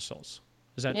extra hassles.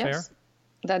 Is that fair?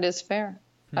 That is fair.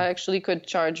 I actually could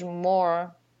charge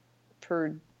more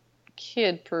per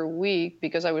kid per week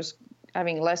because I was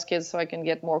having less kids, so I can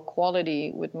get more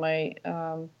quality with my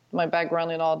my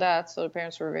background and all that. So the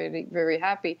parents were very, very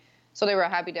happy. So they were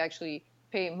happy to actually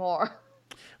pay more.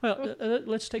 Well,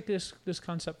 let's take this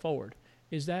concept forward.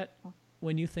 Is that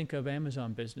when you think of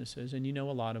Amazon businesses, and you know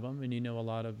a lot of them, and you know a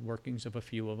lot of workings of a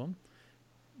few of them,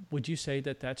 would you say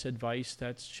that that's advice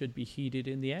that should be heeded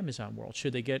in the Amazon world?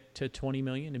 Should they get to 20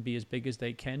 million and be as big as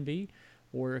they can be?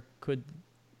 Or could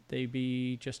they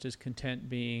be just as content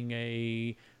being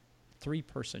a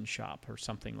 3-person shop or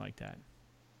something like that?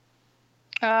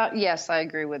 Yes, I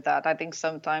agree with that. I think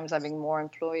sometimes having more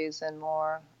employees and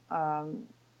more,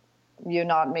 you're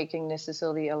not making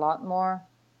necessarily a lot more,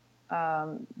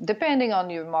 depending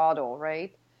on your model,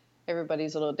 right?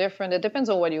 Everybody's a little different. It depends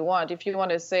on what you want. If you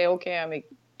want to say, okay, I make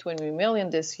 20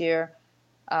 million this year,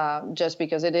 just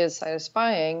because it is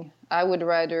satisfying, I would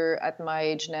rather, at my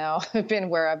age now, been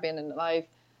where I've been in life,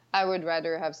 I would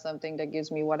rather have something that gives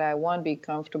me what I want, be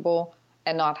comfortable,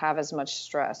 and not have as much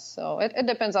stress. So it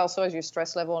depends also on your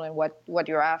stress level and what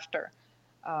you're after.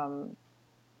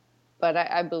 But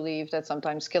I believe that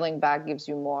sometimes scaling back gives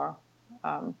you more,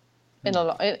 in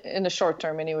the short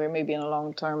term anyway, maybe in the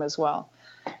long term as well.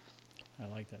 I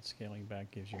like that. Scaling back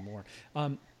gives you more.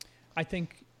 I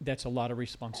think that's a lot of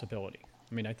responsibility.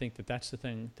 I mean, I think that's the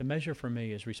thing. The measure for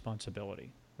me is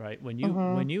responsibility, right? When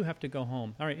you have to go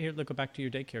home. All right, here, let's go back to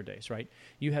your daycare days, right?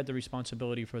 You had the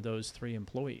responsibility for those 3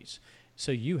 employees.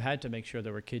 So you had to make sure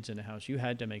there were kids in the house. You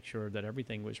had to make sure that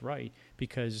everything was right,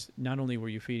 because not only were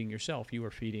you feeding yourself, you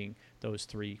were feeding those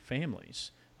 3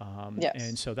 families. Yes.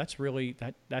 And so that's really,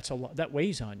 that's a lot, that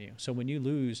weighs on you. So when you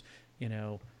lose,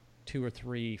 2 or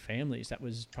 3 families, that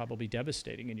was probably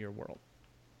devastating in your world.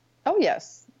 Oh,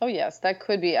 yes. That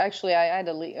could be. Actually, I had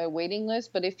a waiting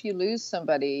list, but if you lose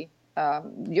somebody,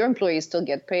 your employees still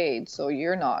get paid, so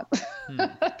you're not.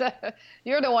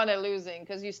 You're the one that's losing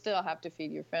because you still have to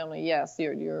feed your family. Yes,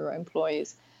 your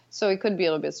employees. So it could be a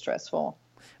little bit stressful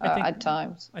at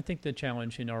times. I think the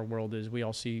challenge in our world is we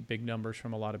all see big numbers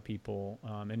from a lot of people.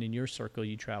 And in your circle,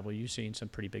 you travel, you've seen some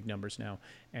pretty big numbers now.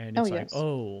 And it's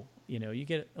you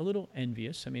get a little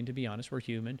envious. I mean, to be honest, we're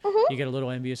human. You get a little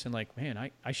envious and like, man,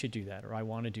 I should do that, or I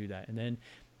want to do that.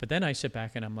 But then I sit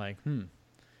back and I'm like,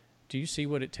 do you see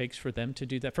what it takes for them to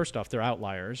do that? First off, they're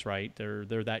outliers, right? They're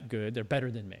that good. They're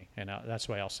better than me. And that's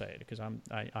why I'll say it, because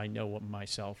I know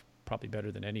myself probably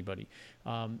better than anybody.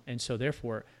 And so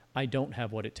therefore, I don't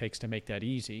have what it takes to make that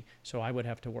easy. So I would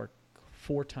have to work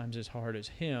 4 times as hard as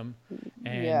him.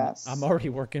 And I'm already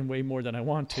working way more than I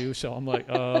want to. So I'm like,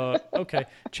 okay,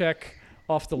 check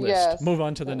off the list. Yes. Move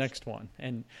on to the next one.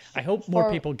 And I hope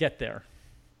more people get there.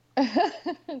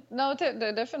 No,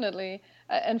 definitely.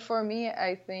 And for me,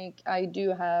 I think I do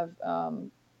have,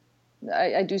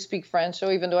 I do speak French.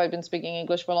 So even though I've been speaking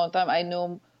English for a long time, I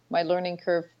know my learning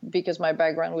curve, because my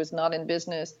background was not in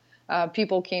business.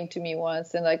 People came to me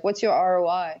once and like, what's your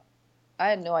ROI? I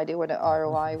had no idea what an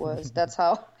ROI was. That's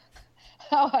how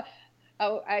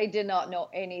I did not know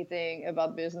anything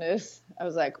about business. I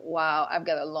was like, wow, I've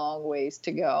got a long ways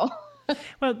to go.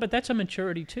 Well, but that's a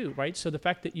maturity too, right? So the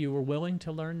fact that you were willing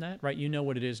to learn that, right? You know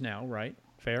what it is now, right?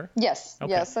 Fair? Yes.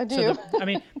 Okay. Yes, I do.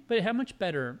 So but how much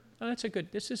better? Oh,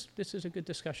 this is a good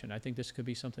discussion. I think this could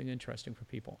be something interesting for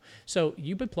people. So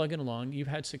you've been plugging along. You've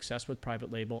had success with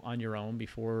private label on your own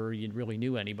before you really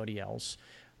knew anybody else.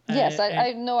 Yes, I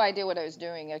had no idea what I was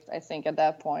doing, I think, at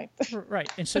that point. Right.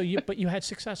 And so but you had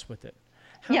success with it.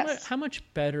 How much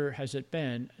better has it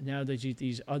been now that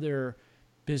these other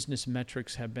business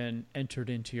metrics have been entered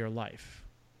into your life?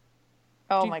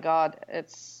 Oh my God,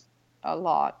 it's a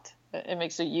lot. It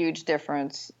makes a huge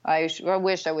difference. I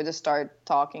wish I would have started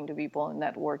talking to people and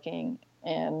networking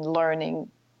and learning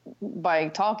by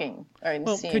talking and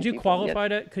Well, seeing could you people. qualify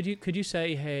that? Could you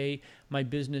say, hey, my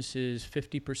business is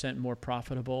 50% more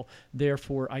profitable,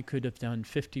 therefore I could have done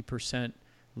 50%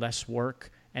 less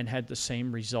work and had the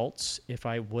same results if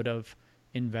I would have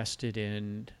invested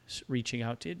in reaching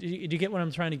out to? Do you get what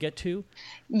I'm trying to get to?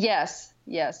 Yes,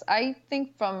 yes. I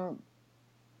think from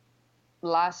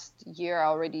last year I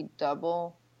already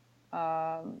double,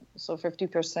 so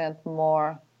 50%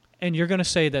 more. And you're going to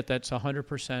say that that's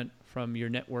 100% from your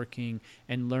networking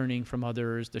and learning from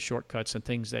others, the shortcuts and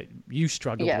things that you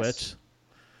struggled Yes. with.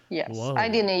 Yes. Whoa. I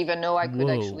didn't even know I could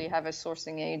Whoa. actually have a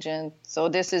sourcing agent. So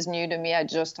this is new to me. I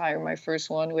just hired my first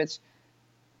one, which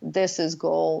this is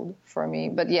gold for me.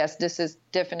 But yes, this is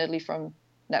definitely from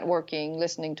networking,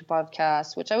 listening to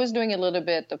podcasts, which I was doing a little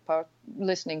bit of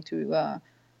listening to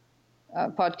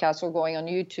podcasts or going on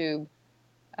YouTube.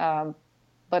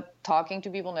 But talking to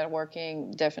people,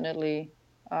 networking, definitely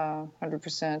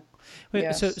 100%. Wait,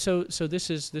 Yes. so this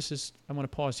is I want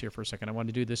to pause here for a second. I want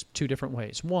to do this two different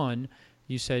ways. One,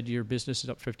 you said your business is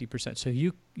up 50%. So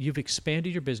you've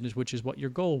expanded your business, which is what your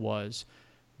goal was,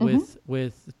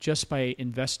 with just by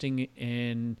investing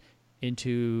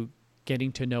into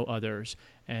getting to know others,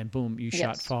 and boom, you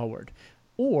shot forward.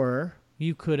 Or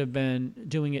you could have been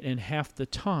doing it in half the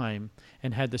time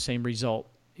and had the same result.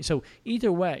 So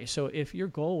either way, so if your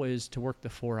goal is to work the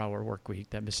 4-hour work week,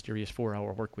 that mysterious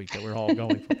 4-hour work week that we're all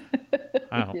going for,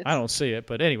 I don't see it,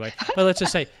 but anyway, but let's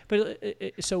just say,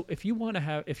 so if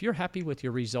you're happy with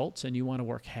your results and you want to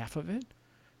work half of it,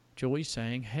 Julie's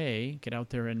saying, hey, get out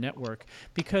there and network,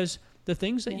 because the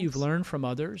things that you've learned from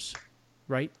others,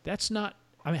 right? That's not,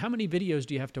 I mean, how many videos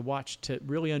do you have to watch to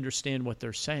really understand what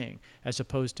they're saying, as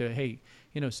opposed to, hey,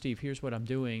 Steve, here's what I'm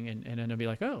doing. And then they'll be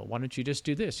like, oh, why don't you just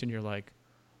do this? And you're like,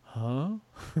 huh?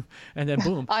 And then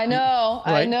boom. I know.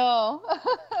 Right? I know.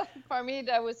 For me,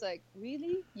 that was like,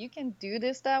 really? You can do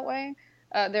this that way?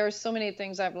 There are so many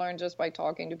things I've learned just by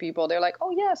talking to people. They're like,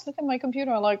 oh, yes, look at my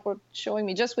computer. I like what showing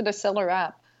me just with a seller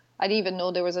app. I didn't even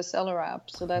know there was a seller app.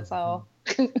 So that's how.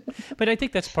 But I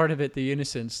think that's part of it, the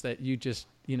innocence that you just,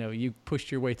 you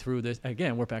pushed your way through this.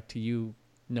 Again, we're back to you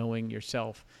knowing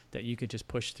yourself that you could just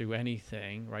push through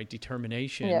anything, right?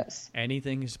 Determination. Yes.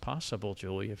 Anything is possible,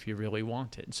 Julie, if you really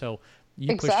want it. So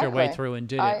you pushed your way through and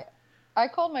did it. I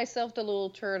call myself the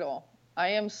little turtle. I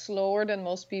am slower than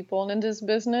most people in this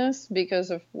business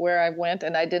because of where I went,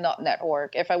 and I did not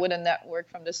network. If I would have networked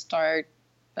from the start,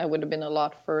 I would have been a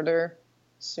lot further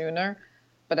sooner,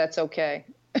 but that's okay.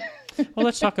 Well,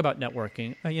 let's talk about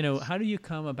networking. How do you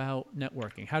come about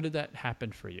networking? How did that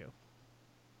happen for you?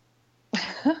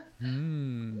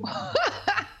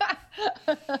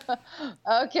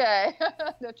 Okay.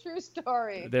 The true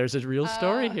story. There's a real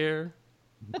story here.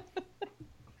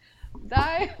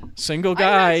 Single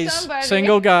guys.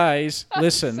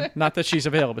 Listen, not that she's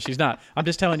available. She's not. I'm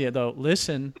just telling you, though.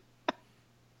 Listen.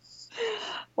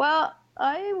 Well,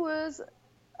 I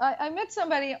met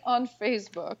somebody on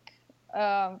Facebook,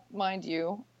 mind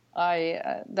you.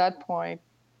 At that point,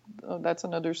 that's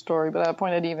another story, but at that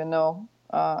point I didn't even know.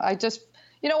 I just,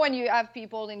 when you have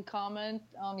people in comment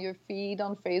on your feed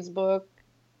on Facebook,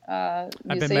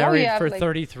 I've been married for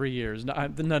 33 years.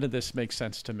 None of this makes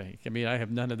sense to me. I mean, I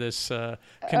have none of this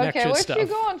connection stuff. If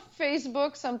you go on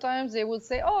Facebook, sometimes they will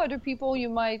say, oh, other people you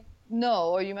might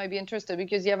know or you might be interested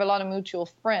because you have a lot of mutual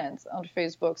friends on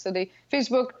Facebook. So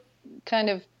Facebook kind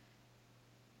of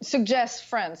suggests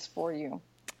friends for you.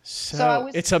 So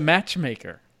it's a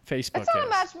matchmaker. Facebook it's not a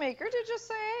matchmaker to just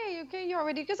say, hey, okay, you're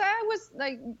already, because I was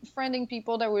like friending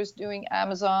people that was doing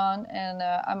Amazon, and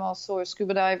I'm also a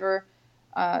scuba diver.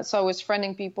 So I was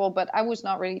friending people, but I was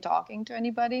not really talking to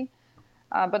anybody.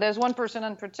 But there's one person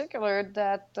in particular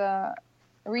that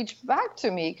reached back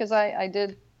to me because I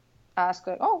did ask,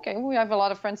 like, oh, okay, we have a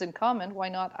lot of friends in common. Why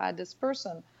not add this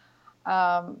person?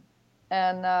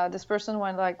 And this person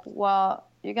went like, well,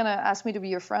 you're going to ask me to be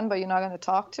your friend, but you're not going to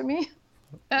talk to me?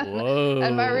 Whoa.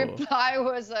 And my reply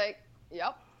was like,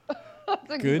 yep.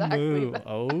 That's Good exactly move. that.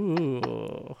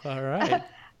 Oh, all right.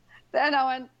 Then I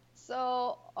went,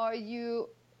 so are you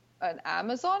an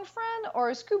Amazon friend or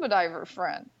a scuba diver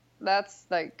friend? That's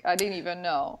like, I didn't even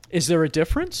know. Is there a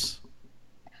difference?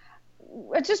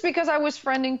 It's just because I was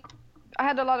friending, I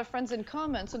had a lot of friends in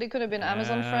common, so they could have been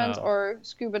Amazon friends or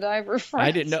scuba diver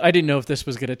friends. I didn't know if this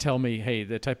was going to tell me, hey,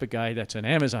 the type of guy that's an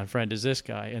Amazon friend is this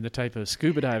guy, and the type of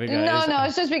scuba diving guy No,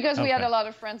 it's just because we had Okay. a lot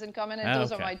of friends in common, and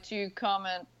those are my two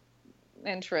common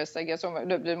interests, I guess, or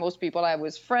the most people I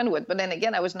was friend with. But then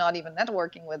again, I was not even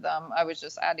networking with them. I was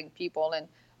just adding people, and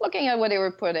looking at what they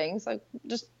were putting. It's like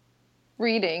just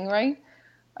reading, right?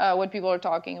 What people are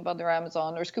talking about their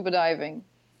Amazon or scuba diving.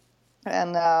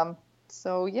 And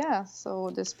so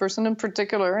this person in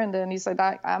particular, and then he said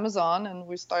Amazon, and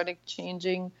we started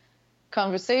changing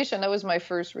conversation. That was my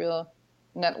first real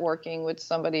networking with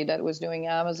somebody that was doing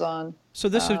Amazon. So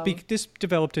this this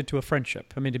developed into a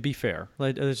friendship. I mean, to be fair,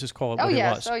 let's just call it what it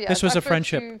was. Oh, yes. This was a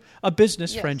friendship, a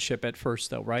business Yes. friendship at first,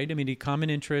 though, right? I mean, a common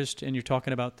interest, and you're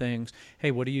talking about things.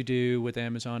 Hey, what do you do with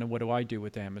Amazon, and what do I do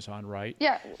with Amazon, right?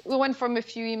 Yeah, we went from a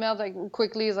few emails, like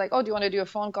quickly, it's like, oh, do you want to do a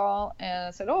phone call? And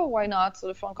I said, oh, why not? So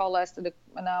the phone call lasted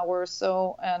an hour or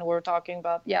so, and we're talking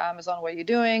about, Amazon, what are you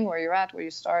doing, where you're at, where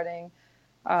you're starting.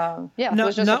 It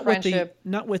was just a friendship.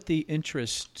 Not with the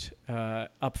interest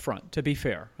up front, to be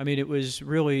fair. I mean, it was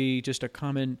really just a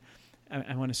common,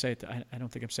 I want to say it, I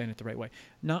don't think I'm saying it the right way,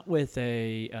 not with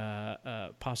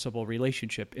a possible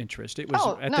relationship interest. It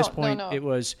was, this point, it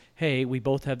was, hey, we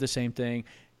both have the same thing.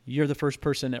 You're the first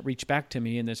person that reached back to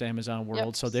me in this Amazon world,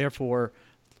 Yep. so therefore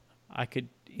I could,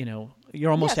 you're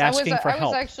almost asking for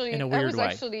help in a weird way. I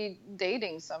was actually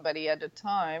dating somebody at the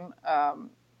time.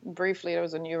 Briefly, it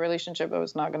was a new relationship. I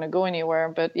was not going to go anywhere.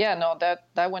 But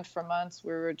that went for months.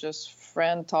 We were just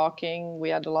friend talking. We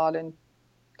had a lot in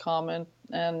common.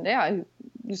 And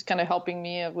he's kind of helping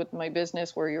me with my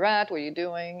business, where you're at, what you're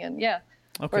doing. And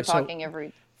we're talking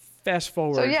every. Fast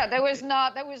forward. So that was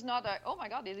not a, oh my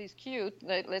God, he's cute.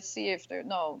 Let's see if they're,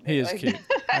 no. He is cute.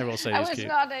 I will say he's cute.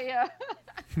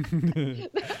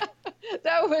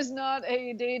 That was not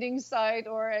a dating site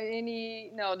or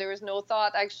there was no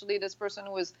thought. Actually, this person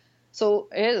is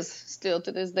still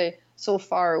to this day so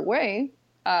far away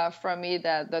from me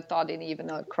that the thought didn't even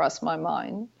cross my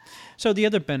mind. So the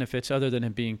other benefits, other than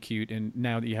him being cute, and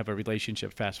now that you have a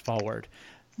relationship, fast forward,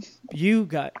 you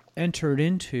got entered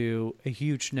into a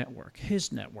huge network,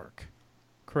 his network,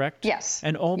 correct? Yes.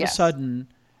 And all of a sudden,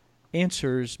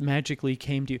 answers magically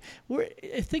came to you.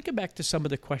 Think back to some of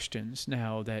the questions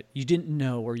now that you didn't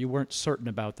know or you weren't certain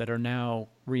about that are now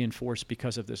reinforced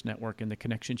because of this network and the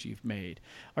connections you've made.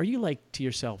 Are you like to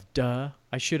yourself, duh,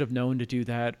 I should have known to do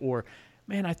that, or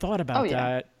man, I thought about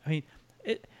that. I mean,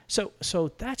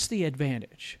 so that's the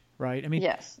advantage, right? I mean,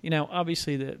 yes.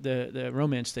 Obviously the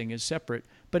romance thing is separate,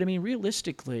 but I mean,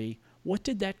 realistically, what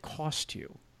did that cost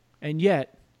you? And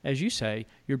yet, as you say,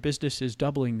 your business is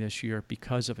doubling this year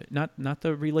because of it. Not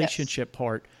the relationship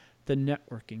part, the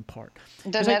networking part.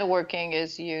 The networking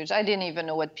is huge. I didn't even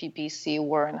know what PPC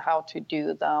were and how to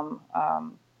do them.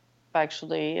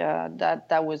 Actually,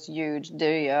 that was huge.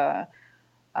 This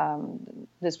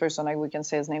person, we can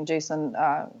say his name, Jason,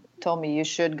 told me you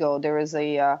should go. There is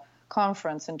a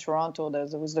conference in Toronto.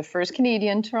 It was the first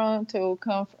Canadian Toronto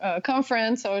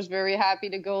conference. I was very happy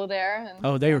to go there.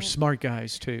 They were smart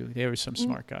guys too. They were some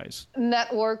smart guys.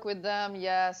 Network with them,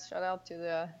 yes. Shout out to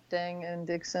the Deng and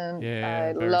Dixon.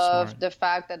 Yeah, I loved the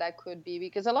fact that I could be,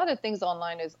 because a lot of things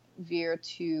online is veered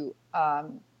to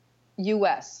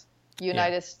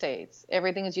United States.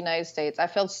 Everything is United States. I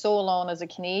felt so alone as a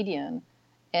Canadian.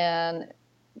 And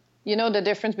the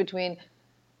difference between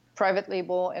private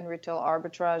label and retail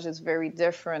arbitrage is very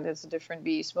different. It's a different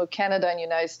beast. Well, Canada and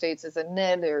United States is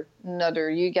another.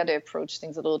 You got to approach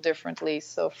things a little differently.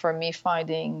 So for me,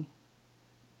 finding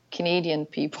Canadian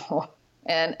people,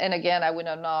 and again, I would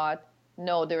have not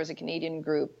know there was a Canadian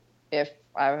group if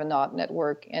I have not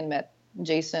networked and met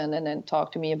Jason and then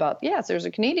talked to me about, yes, there's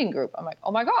a Canadian group. I'm like,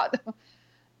 oh my God.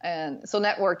 And so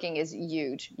networking is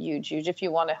huge, huge, huge. If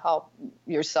you want to help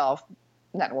yourself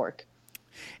network.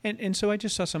 And so I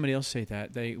just saw somebody else say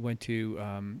that. They went to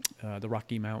the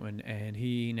Rocky Mountain, and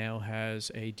he now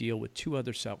has a deal with 2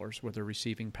 other sellers where they're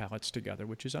receiving pallets together,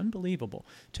 which is unbelievable.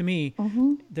 To me,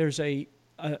 there's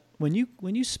when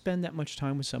you spend that much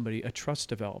time with somebody, a trust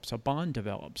develops, a bond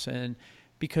develops. And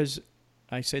because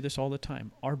I say this all the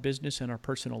time, our business and our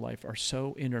personal life are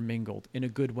so intermingled in a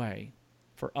good way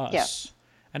for us. Yes.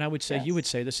 And I would say you would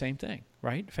say the same thing,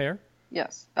 right? Fair?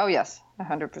 Yes. Oh, yes,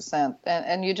 100%.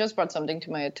 And you just brought something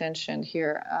to my attention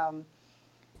here.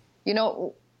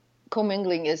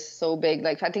 Commingling is so big.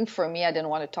 Like, I think for me, I didn't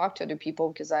want to talk to other people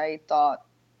because I thought,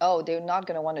 oh, they're not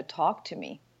going to want to talk to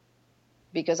me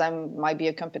because I might be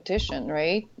a competition,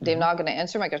 right? Mm-hmm. They're not going to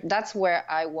answer my question. That's where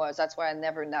I was. That's why I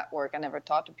never network. I never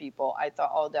talk to people. I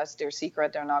thought, oh, that's their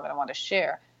secret. They're not going to want to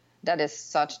share. That is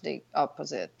such the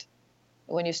opposite.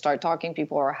 When you start talking,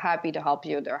 people are happy to help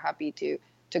you. They're happy to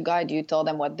guide you, tell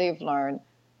them what they've learned.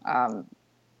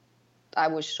 I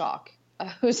was shocked.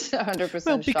 I was 100% shocked.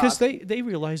 Well, because they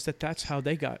realized that's how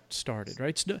they got started,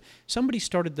 right? Somebody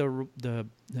started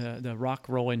the rock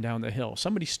rolling down the hill.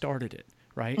 Somebody started it,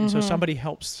 right? And so somebody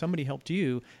helped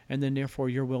you, and then therefore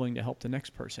you're willing to help the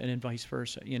next person, and vice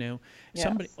versa. Yes.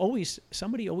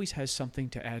 Somebody always has something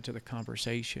to add to the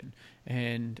conversation,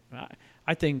 and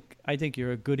I think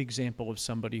you're a good example of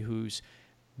somebody who's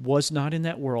was not in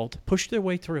that world, pushed their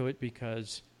way through it,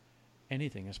 because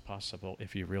anything is possible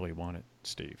if you really want it,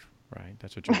 Steve. Right?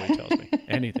 That's what Julie tells me.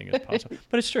 Anything is possible,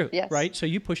 but it's true, Yes. right? So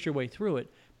you pushed your way through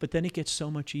it, but then it gets so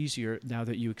much easier now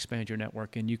that you expand your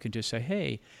network, and you can just say,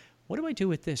 "Hey, what do I do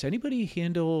with this? Anybody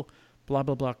handle blah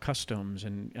blah blah customs?"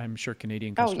 And I'm sure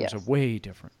Canadian customs yes. are way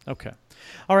different. Okay,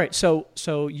 all right. So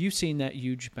you've seen that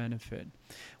huge benefit.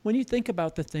 When you think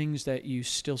about the things that you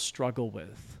still struggle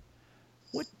with,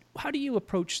 how do you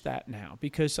approach that now?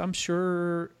 Because I'm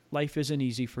sure life isn't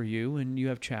easy for you, and you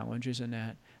have challenges in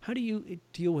that. How do you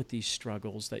deal with these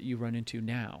struggles that you run into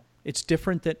now? It's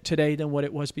different today than what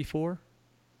it was before?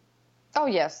 Oh,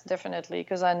 yes, definitely.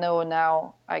 Because I know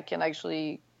now I can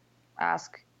actually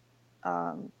ask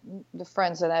the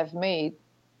friends that I've made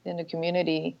in the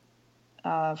community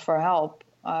for help.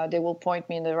 They will point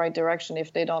me in the right direction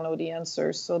if they don't know the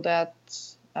answers. So that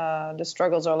the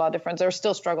struggles are a lot different. There are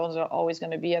still struggles are always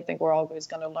going to be. I think we're always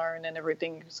going to learn, and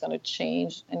everything is going to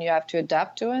change, and you have to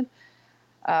adapt to it.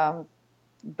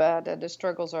 But the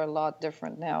struggles are a lot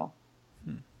different now.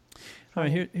 All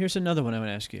right, here's another one I want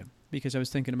to ask you, because I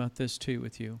was thinking about this too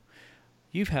with you.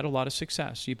 You've had a lot of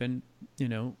success. You've been,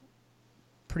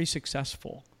 pretty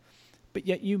successful, but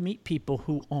yet you meet people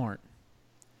who aren't.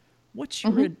 What's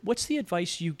the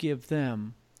advice you give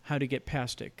them how to get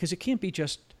past it? Because it can't be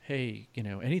just, hey,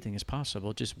 anything is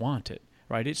possible. Just want it,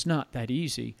 right? It's not that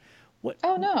easy.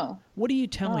 Oh, no. What are you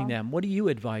telling them? What are you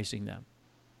advising them?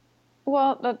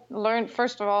 Well,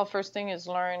 first thing is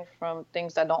learn from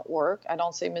things that don't work. I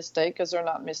don't say mistake because they're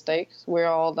not mistakes. We're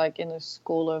all like in a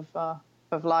school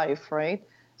of life, right?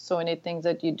 So anything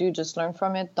that you do, just learn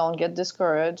from it. Don't get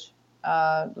discouraged.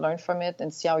 Learn from it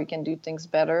and see how you can do things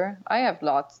better. I have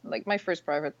lots, like my first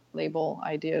private label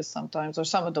ideas sometimes, or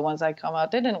some of the ones I come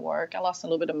out, they didn't work. I lost a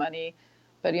little bit of money,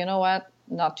 but you know what?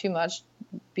 Not too much.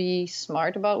 Be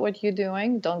smart about what you're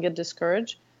doing. Don't get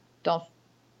discouraged. Don't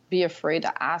be afraid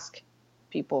to ask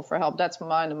people for help. That's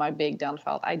my big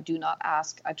downfall. I do not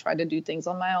ask. I try to do things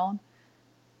on my own.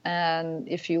 And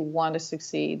if you want to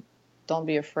succeed, don't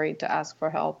be afraid to ask for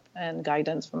help and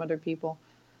guidance from other people.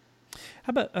 How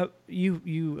about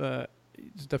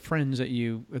the friends that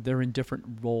they're in different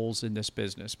roles in this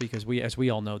business, because as we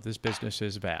all know, this business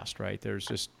is vast, right? There's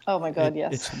just, oh my God,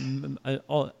 yes. It's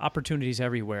opportunities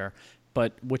everywhere,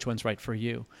 but which one's right for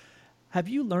you? Have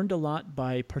you learned a lot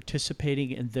by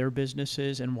participating in their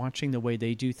businesses and watching the way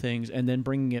they do things and then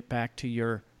bringing it back to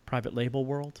your private label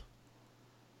world?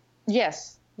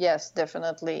 Yes,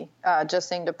 definitely. Just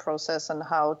seeing the process and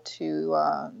how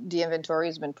the inventory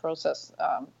has been processed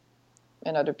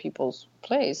in other people's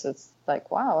place. It's like,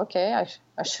 wow, okay,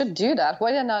 I should do that.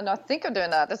 Why didn't I not think of doing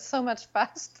that? It's so much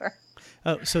faster.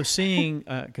 Oh, so seeing,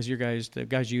 because the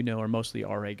guys are mostly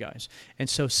RA guys. And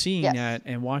so seeing Yes. that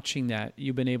and watching that,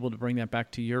 you've been able to bring that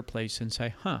back to your place and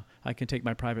say, I can take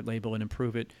my private label and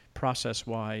improve it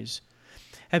process-wise.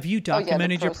 Have you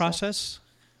documented your process?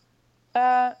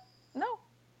 No,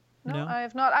 No? I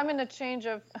have not. I'm in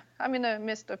the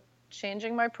midst of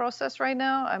changing my process right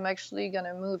now. I'm actually going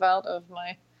to move out of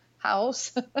my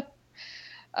house.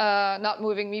 Not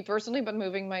moving me personally, but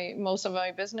moving most of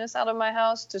my business out of my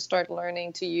house to start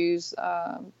learning to use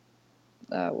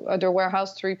other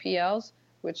warehouse 3PLs,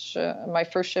 which my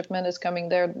first shipment is coming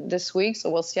there this week. So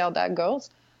we'll see how that goes.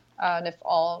 And if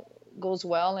all goes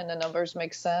well and the numbers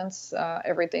make sense,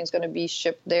 everything's going to be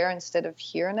shipped there instead of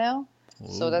here now.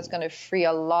 Ooh. So that's going to free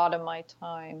a lot of my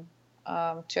time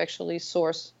to actually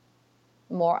source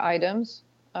more items.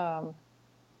 And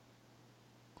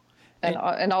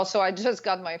also, I just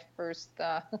got my first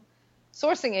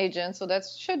sourcing agent, so that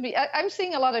should be. I'm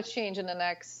seeing a lot of change in the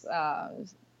next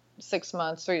 6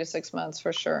 months, 3 to 6 months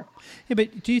for sure. Yeah,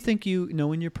 but do you think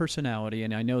knowing your personality,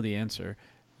 and I know the answer,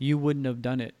 you wouldn't have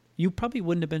done it? You probably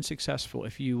wouldn't have been successful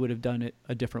if you would have done it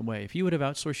a different way. If you would have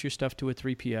outsourced your stuff to a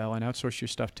 3PL and outsourced your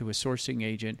stuff to a sourcing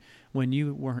agent when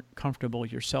you weren't comfortable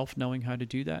yourself knowing how to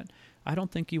do that, I don't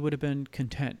think you would have been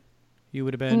content. You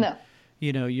would have been... No.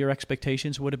 Your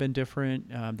expectations would have been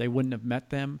different. They wouldn't have met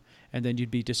them, and then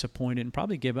you'd be disappointed and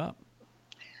probably give up.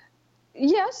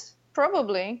 Yes,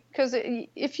 probably. Because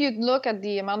if you look at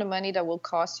the amount of money that will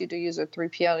cost you to use a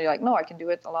 3PL, you're like, no, I can do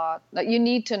it a lot. Like, you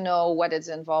need to know what is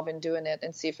involved in doing it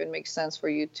and see if it makes sense for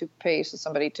you to pay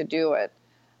somebody to do it.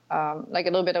 Like a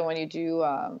little bit of when you do,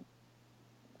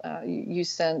 you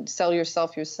sell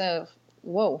yourself.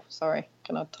 Whoa, sorry,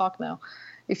 cannot talk now.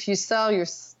 If you sell your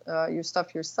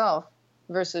stuff yourself,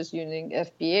 versus using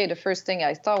FBA. The first thing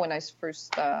I thought when I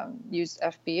first used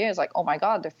FBA is like, oh my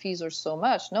God, the fees are so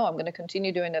much. No, I'm going to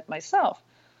continue doing it myself.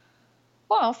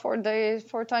 Well, 4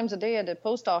 times a day at the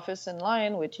post office in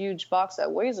line with huge box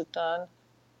that weighs a ton,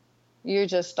 you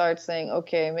just start saying,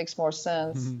 okay, it makes more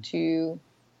sense to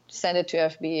send it to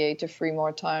FBA to free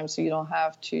more time so you don't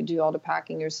have to do all the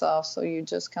packing yourself. So you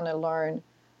just kind of learn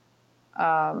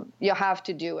you have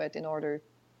to do it in order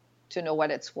to know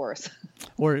what it's worth.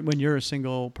 Or when you're a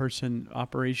single person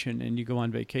operation and you go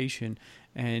on vacation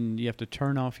and you have to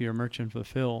turn off your merchant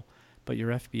fulfill, but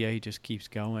your FBA just keeps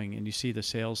going and you see the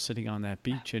sales sitting on that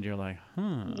beach and you're like,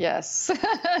 Yes.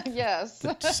 Yes.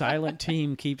 The silent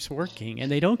team keeps working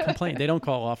and they don't complain. They don't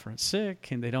call off sick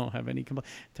and they don't have any complaint.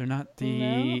 They're not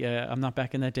I'm not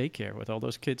back in that daycare with all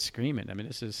those kids screaming. I mean,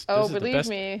 this is believe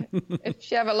me, if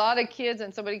you have a lot of kids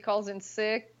and somebody calls in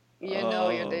sick, you know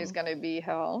your day's going to be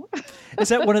hell. Is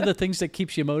that one of the things that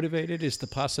keeps you motivated, is the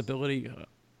possibility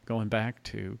going back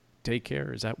to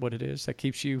daycare? Is that what it is that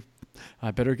keeps you,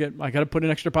 I got to put an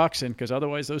extra box in because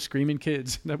otherwise those screaming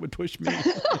kids, that would push me.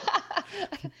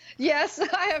 Yes,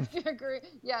 I have to agree.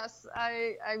 Yes,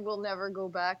 I will never go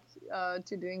back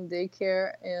to doing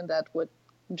daycare, and that's what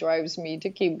drives me to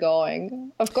keep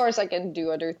going. Of course, I can do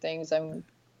other things. I'm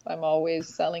always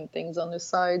selling things on the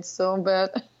side,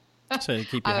 but to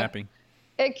keep you happy.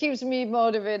 It keeps me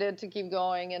motivated to keep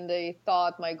going, and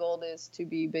my goal is to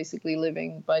be basically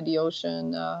living by the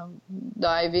ocean,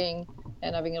 diving,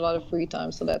 and having a lot of free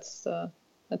time. So that's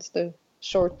the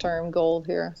short-term goal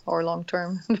here, or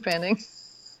long-term, depending.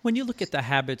 When you look at the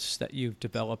habits that you've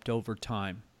developed over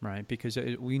time, right, because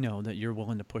we know that you're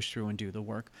willing to push through and do the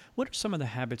work, what are some of the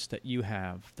habits that you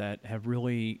have that have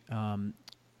really,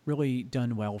 really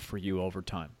done well for you over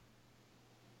time?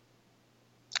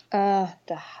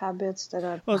 The habits that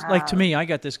I've had. Like to me, I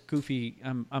got this goofy.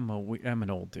 I'm an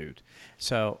old dude,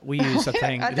 so we use a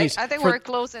thing. I think we're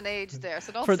close in age there,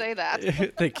 so don't say that.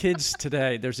 The kids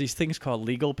today, there's these things called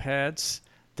legal pads.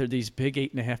 They're these big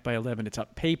 8.5 by 11. It's a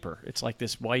paper. It's like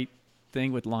this white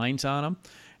thing with lines on them.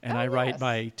 And I write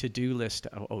my to-do list.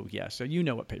 Oh, yeah. So you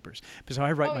know what papers. So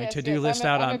I write my to-do list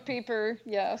out on a paper.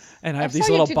 Yes. And I have these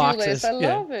little boxes. List. I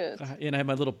love it. And I have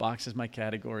my little boxes, my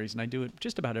categories, and I do it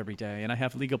just about every day. And I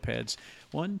have legal pads.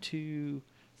 1, 2,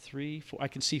 3, 4. I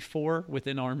can see 4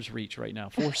 within arm's reach right now.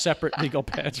 4 separate legal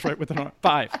pads right within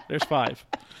 5. There's 5.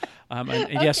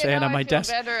 Yes, Anna, my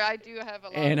desk. I do have a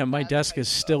lot. Anna, my desk is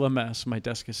still a mess.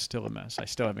 I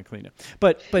still haven't cleaned it.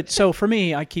 But so for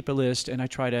me, I keep a list and I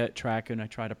try to track and I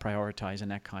try to prioritize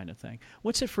and that kind of thing.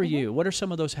 What's it for you? What are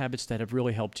some of those habits that have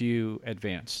really helped you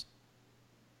advance?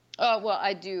 Well,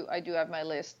 I do have my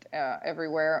list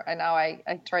everywhere, and now I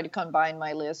try to combine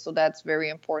my list. So that's very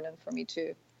important for me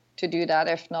to do that.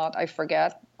 If not, I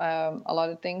forget a lot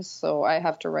of things. So I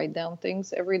have to write down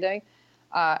things every day.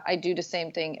 I do the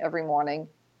same thing every morning.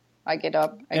 I get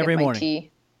up, get my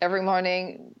tea. Every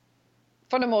morning,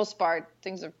 for the most part.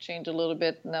 Things have changed a little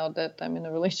bit now that I'm in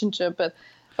a relationship, but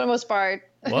for the most part,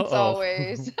 it's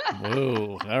always.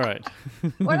 Whoa, all right.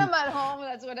 When I'm at home,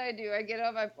 that's what I do. I get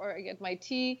up, I get my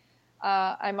tea.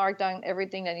 I mark down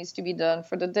everything that needs to be done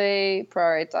for the day,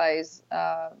 prioritize,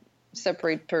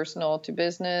 separate personal to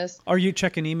business. Are you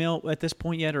checking email at this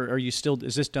point yet, or are you still,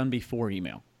 is this done before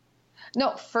email?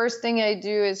 No, first thing I do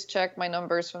is check my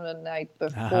numbers from the night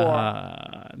before.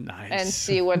 Nice. And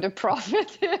see what the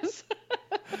profit is.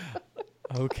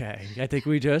 Okay. I think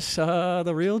we just saw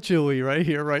the real Julie right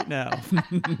here, right now.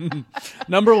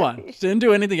 Number 1. She didn't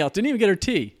do anything else. Didn't even get her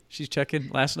tea. She's checking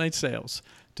last night's sales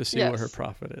to see what her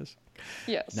profit is.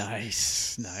 Yes.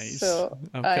 Nice. So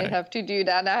I have to do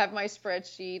that. I have my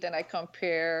spreadsheet and I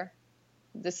compare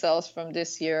the sales from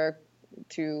this year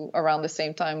to around the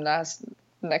same time last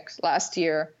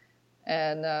year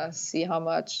and see how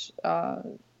much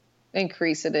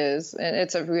increase it is. And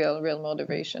it's a real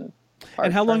motivation.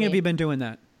 And how long have you been doing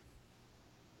that?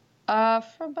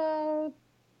 For about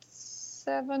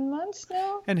 7 months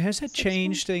now. And has that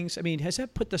changed things? I mean, has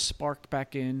that put the spark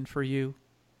back in for you?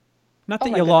 Not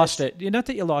that you lost it. Not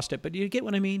that you lost it, but you get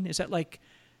what I mean? Is that like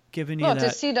giving you that? To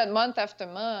see that month after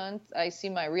month, I see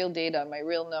my real data, my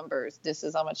real numbers. This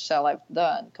is how much sale I've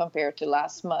done compared to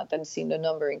last month, and seeing the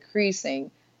number increasing,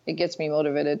 it gets me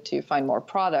motivated to find more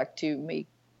product to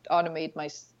automate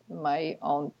my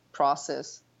own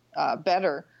process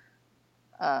better.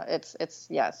 It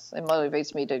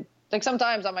motivates me to, like,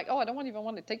 sometimes I'm like, I don't even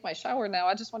want to take my shower now.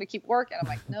 I just want to keep working. I'm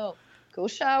like, no, go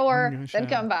shower, then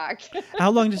come back. How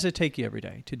long does it take you every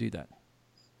day to do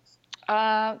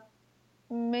that?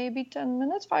 Maybe 10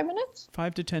 minutes, 5 minutes.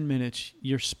 5 to 10 minutes.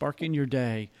 You're sparking your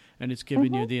day, and it's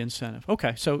giving you the incentive.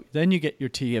 Okay, so then you get your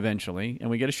tea eventually, and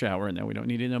we get a shower, and then we don't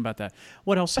need to know about that.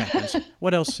 What else happens?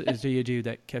 What else do you do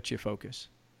that gets you focus?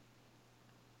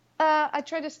 I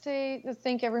try to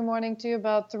think every morning too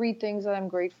about 3 things that I'm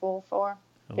grateful for.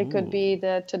 It could be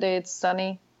that today it's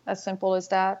sunny, as simple as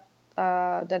that.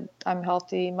 That I'm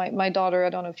healthy. My daughter, I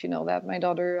don't know if you know that, my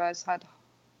daughter has had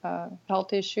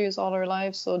health issues all her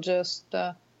life, so just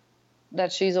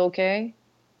that she's okay.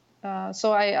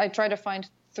 So I try to find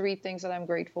 3 things that I'm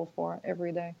grateful for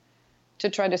every day to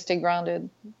try to stay grounded.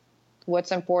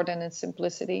 What's important is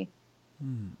simplicity.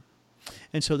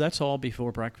 And so that's all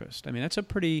before breakfast. I mean, that's a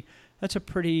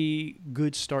pretty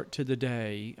good start to the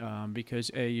day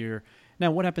because you're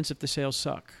now. What happens if the sales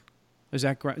suck? Does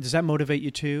that motivate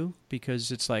you too?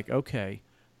 Because it's like, okay,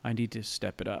 I need to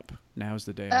step it up. Now's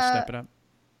the day I step it up.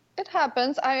 It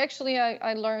happens.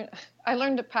 I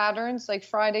learned the patterns. Like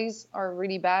Fridays are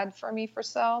really bad for me for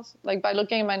sales. Like by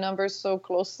looking at my numbers so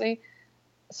closely,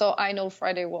 so I know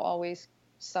Friday will always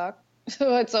suck.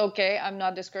 So it's okay. I'm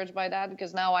not discouraged by that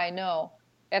because now I know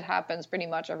it happens pretty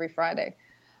much every Friday.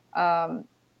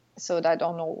 So I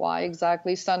don't know why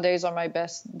exactly. Sundays are my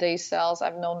best day sales.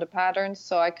 I've known the patterns.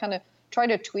 So I kind of try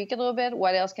to tweak a little bit.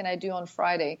 What else can I do on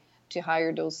Friday to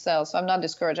hire those sales? So I'm not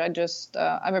discouraged.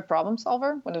 I'm a problem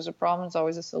solver. When there's a problem, there's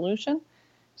always a solution.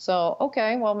 So,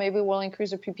 okay, well, maybe we'll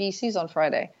increase the PPCs on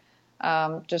Friday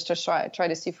just to try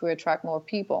to see if we attract more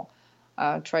people.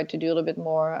 Try to do a little bit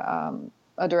more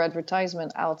other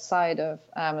advertisement outside of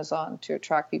Amazon to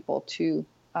attract people to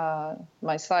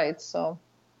my site. So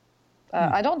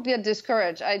I don't get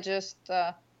discouraged. I just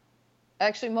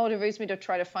actually motivates me to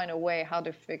try to find a way how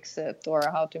to fix it or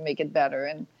how to make it better.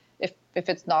 And if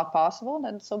it's not possible,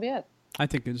 then so be it. I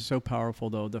think it's so powerful,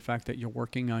 though, the fact that you're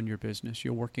working on your business.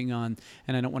 You're working on,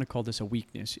 and I don't want to call this a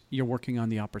weakness, you're working on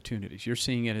the opportunities. You're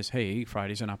seeing it as, hey,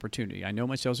 Friday's an opportunity. I know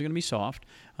my sales are going to be soft.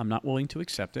 I'm not willing to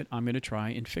accept it. I'm going to try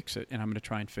and fix it, and I'm going to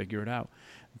try and figure it out.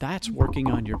 That's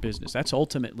working on your business. That's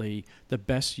ultimately the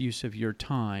best use of your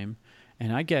time.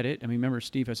 And I get it. I mean, remember,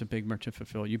 Steve has a big merchant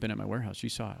fulfiller. You've been at my warehouse. You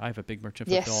saw it. I have a big merchant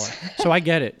fulfiller. So I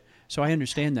get it. So I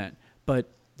understand that. But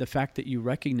the fact that you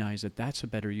recognize that that's a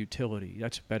better utility,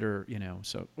 that's better,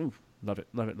 so love it.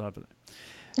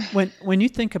 When you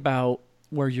think about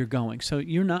where you're going, so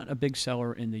you're not a big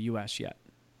seller in the U.S. yet.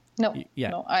 No,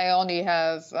 I only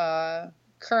have,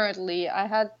 currently, I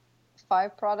had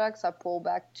 5 products. I pulled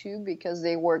back 2 because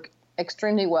they work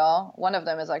extremely well. One of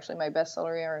them is actually my best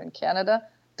seller here in Canada.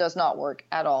 Does not work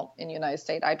at all in the United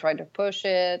States. I tried to push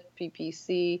it,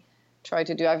 PPC, I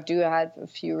had a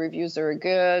few reviews that are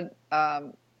good.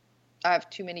 I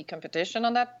have too many competition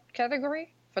on that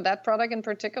category for that product in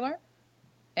particular.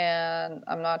 And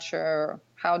I'm not sure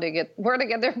where they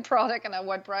get their product and at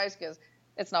what price because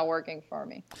it's not working for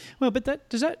me. Well, but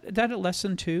that a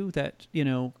lesson too that,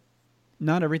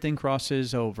 not everything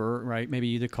crosses over, right? Maybe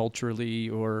either culturally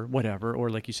or whatever,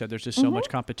 or like you said, there's just so much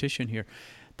competition here.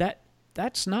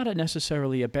 That's not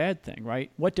necessarily a bad thing, right?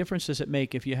 What difference does it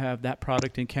make if you have that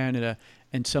product in Canada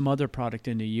and some other product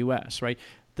in the U.S., right?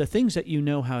 The things that you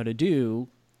know how to do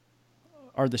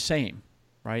are the same,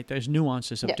 right? There's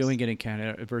nuances of doing it in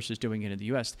Canada versus doing it in the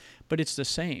U.S., but it's the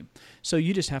same. So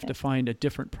you just have to find a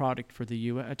different product for the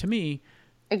U.S. To me,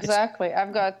 exactly.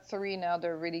 I've got 3 now.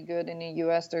 They're really good in the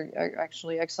U.S. They're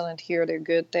actually excellent here. They're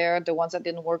good there. The ones that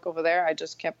didn't work over there, I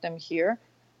just kept them here.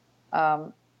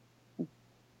 But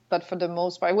for the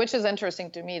most part, which is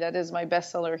interesting to me, that is my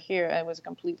bestseller here and was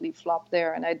completely flopped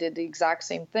there. And I did the exact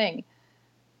same thing.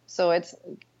 So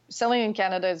selling in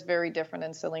Canada is very different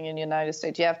than selling in the United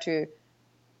States. You have to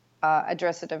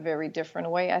address it a very different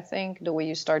way, I think. The way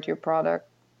you start your product,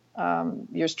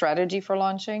 your strategy for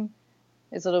launching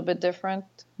is a little bit different.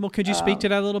 Well, could you speak to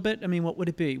that a little bit? I mean, what would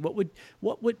it be? What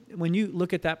would when you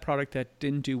look at that product that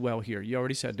didn't do well here, you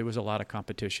already said there was a lot of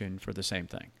competition for the same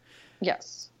thing.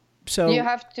 Yes. So you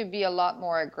have to be a lot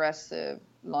more aggressive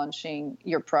launching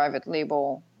your private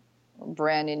label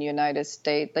brand in the United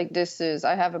States. Like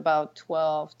I have about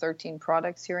 12, 13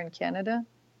 products here in Canada.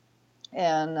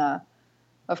 And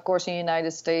of course, in the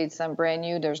United States, I'm brand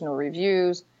new. There's no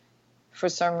reviews. For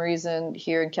some reason,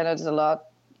 here in Canada, it's a lot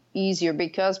easier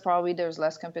because probably there's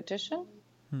less competition.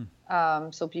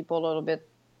 So people a little bit,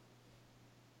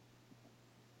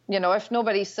 if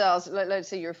nobody sells, let's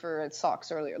say you're for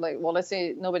socks earlier. Let's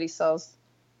say nobody sells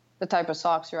the type of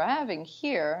socks you're having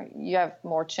here. You have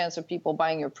more chance of people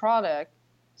buying your product.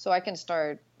 So I can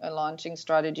start a launching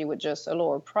strategy with just a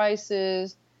lower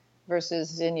prices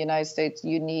versus in the United States,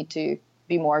 you need to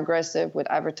be more aggressive with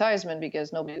advertisement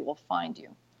because nobody will find you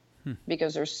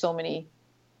because there's so many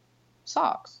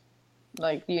socks.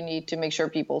 Like you need to make sure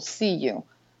people see you.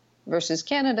 Versus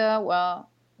Canada, well,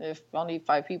 if only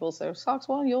 5 people sell socks,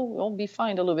 well, you'll be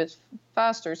fined a little bit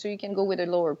faster, so you can go with a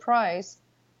lower price.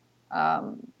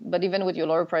 But even with your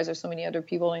lower price, there's so many other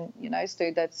people in the United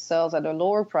States that sells at a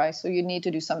lower price, so you need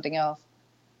to do something else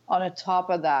on the top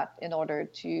of that in order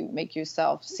to make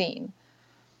yourself seen.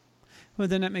 Well,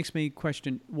 then that makes me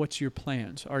question, what's your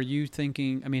plans? Are you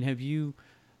thinking, I mean, have you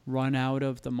run out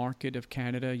of the market of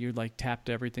Canada? You're like tapped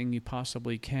everything you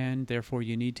possibly can, therefore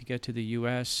you need to get to the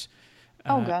U.S.?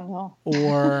 Oh, God, no.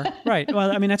 Or, right,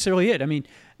 well, I mean, that's really it. I mean,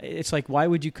 it's like, why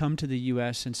would you come to the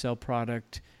U.S. and sell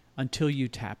product until you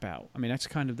tap out? I mean, that's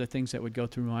kind of the things that would go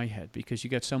through my head, because you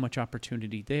get so much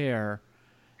opportunity there.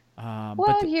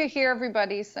 Well, you hear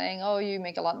everybody saying, oh, you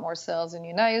make a lot more sales in the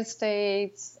United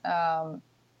States.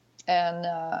 And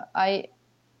I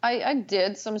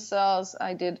did some sales.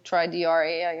 I did try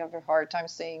DRA. I have a hard time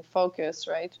staying focused,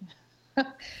 right?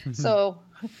 So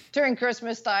during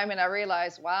Christmas time, and I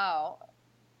realized, wow,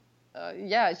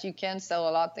 yes, you can sell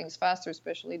a lot of things faster,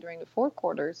 especially during the fourth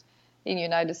quarters in the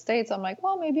United States. I'm like,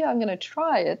 well, maybe I'm going to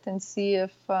try it and see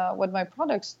if what my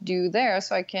products do there,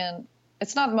 so I can.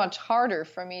 It's not much harder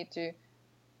for me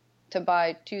to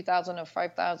buy 2,000 or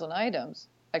 5,000 items.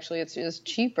 Actually, it's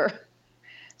cheaper.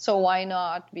 So why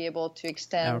not be able to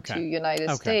extend to United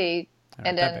States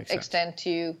and then extend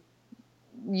to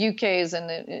UK's? And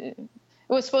it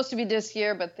was supposed to be this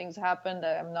year, but things happened.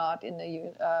 I'm not in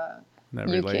the that UK.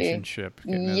 Relationship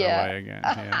getting in the way again.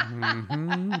 Yeah.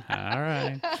 Mm-hmm. All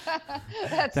right.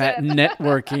 That's that it.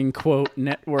 networking, quote,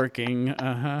 networking.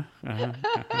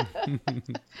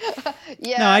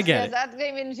 Yes, no, I get it. That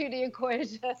came into the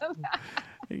equation.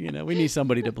 We need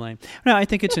somebody to blame. No, I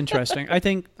think it's interesting. I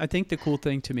think the cool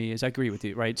thing to me is I agree with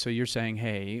you, right? So you're saying,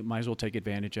 hey, might as well take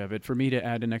advantage of it. For me to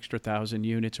add an extra 1,000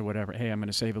 units or whatever, hey, I'm going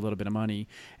to save a little bit of money.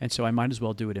 And so I might as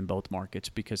well do it in both markets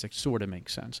because it sort of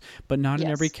makes sense. But not in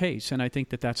every case. And I think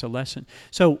that that's a lesson.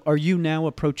 So are you now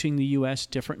approaching the U.S.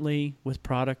 differently with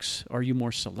products? Are you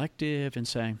more selective and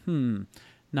saying,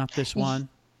 not this one?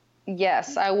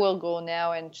 Yes, I will go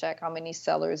now and check how many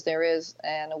sellers there is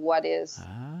and what is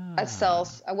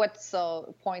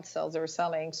point sales they're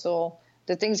selling. So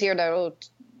the things here that are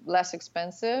less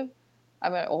expensive,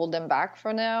 I'm gonna hold them back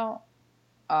for now,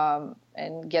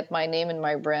 and get my name and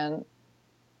my brand,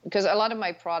 because a lot of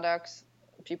my products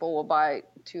people will buy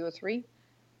 2 or 3.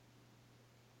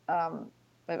 I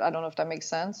don't know if that makes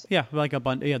sense. Yeah, like a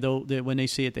bundle. Yeah, when they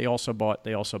see it, they also bought.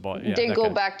 Yeah, they go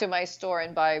back to my store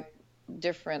and buy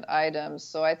different items.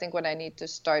 So I think what I need to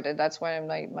start, and that's where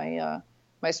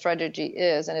my strategy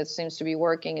is, and it seems to be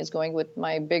working, is going with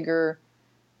my bigger,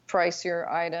 pricier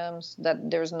items that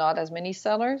there's not as many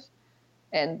sellers,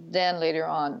 and then later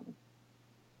on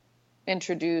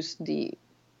introduce the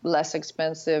less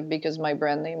expensive, because my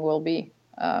brand name will be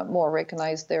more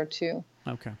recognized there too.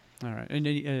 Okay. All right. And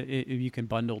you can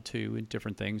bundle too in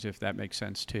different things if that makes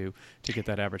sense too, to get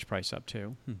that average price up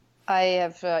too. I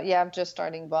have, I'm just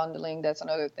starting bundling. That's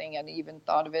another thing. I didn't even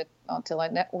thought of it until I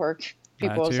network.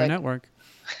 People was like, network.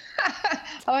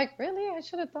 I'm like, really? I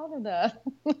should have thought of that.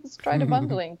 Let's try the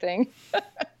bundling thing.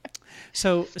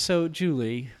 So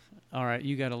Julie, all right,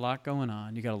 you got a lot going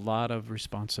on. You got a lot of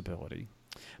responsibility,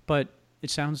 but it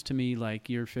sounds to me like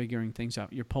you're figuring things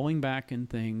out. You're pulling back in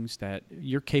things that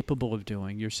you're capable of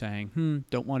doing. You're saying,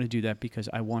 don't want to do that because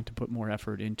I want to put more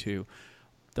effort into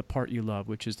the part you love,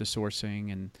 which is the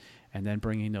sourcing and then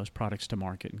bringing those products to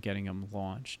market and getting them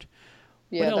launched.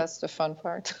 Yeah, that's the fun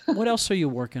part. What else are you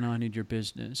working on in your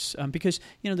business? Because,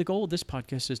 the goal of this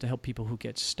podcast is to help people who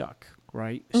get stuck,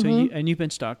 right? Mm-hmm. So you've been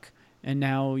stuck, and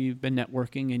now you've been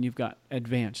networking, and you've got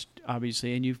advanced,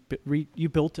 obviously, and you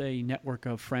built a network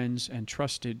of friends and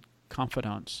trusted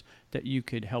confidants that you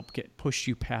could help push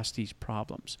you past these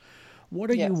problems. What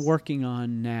are you working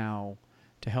on now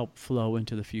to help flow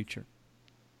into the future?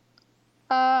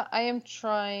 I am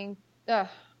trying.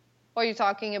 Are you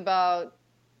talking about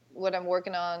what I'm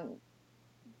working on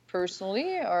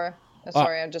personally, or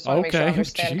sorry, I just want to make sure I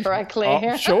understand correctly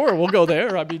here. Sure, we'll go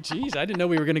there. I mean, geez, I didn't know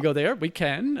we were going to go there. We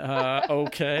can.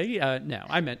 Okay. No,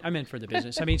 I meant for the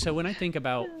business. I mean, so when I think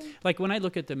about, like, when I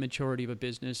look at the maturity of a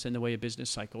business and the way a business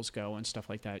cycles go and stuff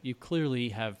like that, you clearly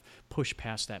have pushed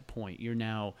past that point. You're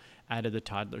now out of the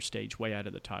toddler stage, way out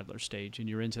of the toddler stage, and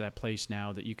you're into that place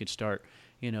now that you could start,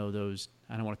 those,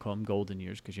 I don't want to call them golden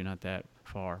years because you're not that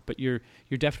far, but you're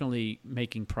definitely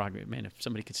making progress. Man, if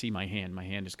somebody could see my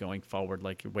hand is going forward,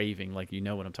 like you're waving, like you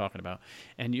know what I'm talking about,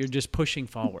 and you're just pushing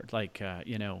forward, like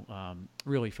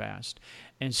really fast.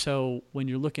 And so when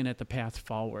you're looking at the path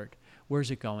forward, where's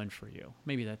it going for you?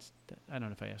 Maybe I don't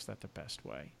know if I asked that the best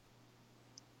way.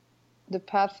 the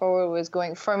path forward was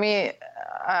going for me.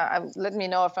 Let me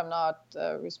know if I'm not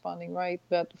responding right.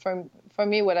 But for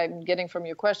me, what I'm getting from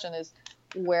your question is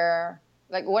where,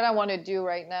 like, what I want to do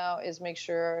right now is make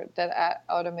sure that I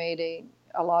automating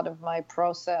a lot of my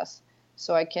process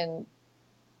so I can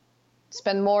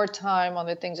spend more time on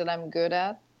the things that I'm good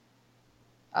at,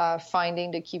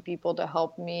 finding the key people to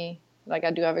help me. Like,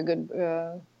 I do have a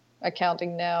good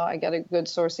accounting now. I got a good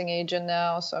sourcing agent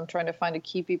now. So I'm trying to find the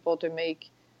key people to make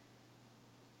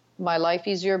my life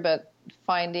easier. But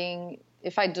finding,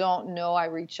 if I don't know, I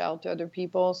reach out to other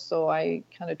people. So I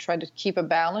kind of try to keep a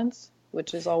balance,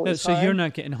 which is always So hard. you're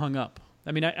not getting hung up.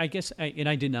 I mean, I guess, and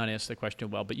I did not ask the question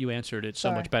well, but you answered it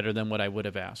so much better than what I would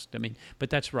have asked. I mean,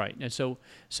 but that's right. And so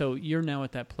you're now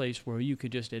at that place where you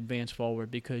could just advance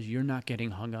forward because you're not getting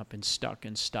hung up and stuck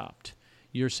and stopped.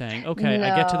 You're saying, okay,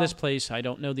 I get to this place. I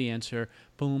don't know the answer.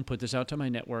 Boom, put this out to my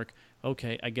network.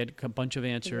 Okay, I get a bunch of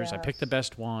answers. Yes. I pick the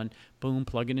best one. Boom,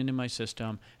 plug it into my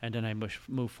system, and then I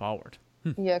move forward.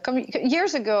 Yeah,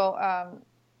 years ago,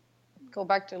 go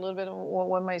back to a little bit of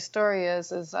what my story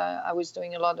is I was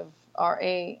doing a lot of RA,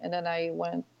 and then I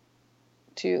went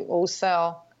to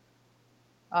wholesale.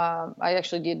 I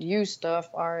actually did used stuff,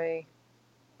 RA,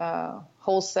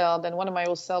 wholesale. Then one of my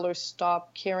wholesalers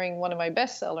stopped carrying one of my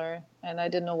bestseller, and I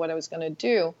didn't know what I was going to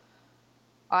do.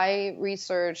 I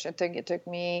researched. I think it took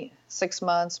me 6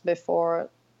 months before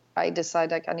I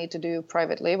decided, like, I need to do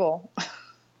private label.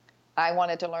 I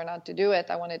wanted to learn how to do it.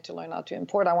 I wanted to learn how to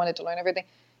import. I wanted to learn everything.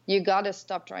 You got to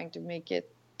stop trying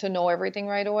to know everything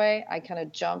right away. I kind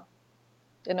of jumped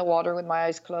in the water with my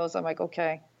eyes closed. I'm like,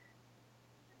 okay,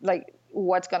 like,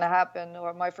 what's going to happen?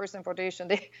 Or my first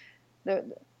importation,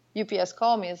 the UPS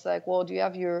called me. It's like, well, do you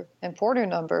have your importer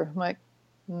number? I'm like,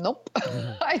 nope,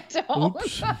 I don't.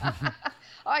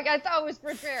 Like, I thought I was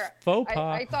prepared.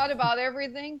 I thought about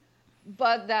everything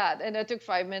but that. And it took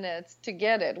 5 minutes to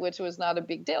get it, which was not a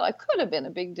big deal. It could have been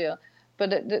a big deal.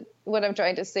 But what I'm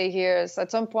trying to say here is at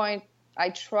some point I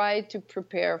tried to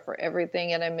prepare for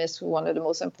everything and I missed one of the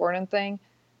most important things.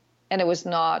 And it was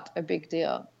not a big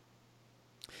deal.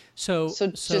 So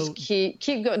just keep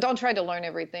going. Don't try to learn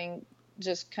everything.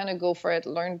 Just kind of go for it.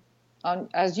 Learn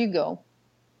as you go.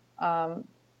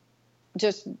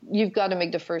 Just, you've got to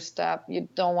make the first step. You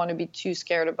don't want to be too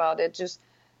scared about it. Just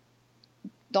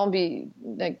don't be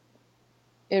like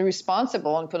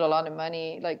irresponsible and put a lot of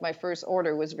money. Like, my first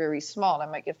order was very small.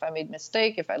 I'm like, if I made a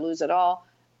mistake, if I lose it all,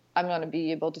 I'm going to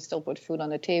be able to still put food on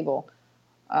the table.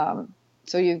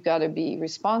 So you've got to be a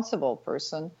responsible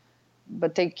person,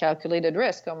 but take calculated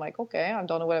risk. I'm like, okay, I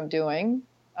don't know what I'm doing.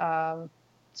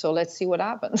 So let's see what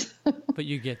happens. But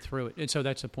you get through it. And so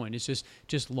that's the point. It's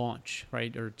just launch,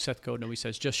 right? Or Seth Godin always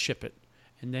says, just ship it.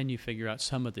 And then you figure out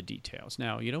some of the details.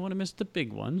 Now, you don't want to miss the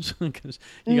big ones because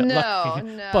you got lucky.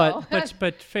 No.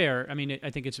 But fair. I mean, I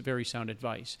think it's very sound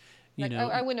advice.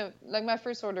 I wouldn't have, like, my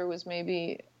first order was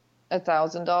maybe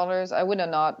 $1,000. I would have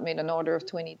not made an order of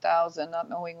 20,000, not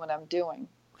knowing what I'm doing.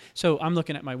 So I'm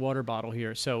looking at my water bottle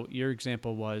here. So your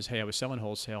example was, hey, I was selling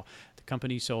wholesale. The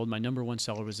company sold, my number one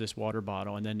seller was this water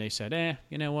bottle. And then they said,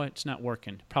 you know what? It's not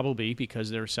working. Probably because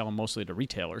they're selling mostly to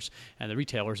retailers. And the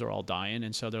retailers are all dying.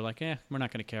 And so they're like, we're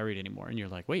not going to carry it anymore. And you're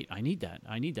like, wait, I need that.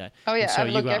 Oh, yeah. So I've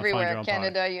looked everywhere.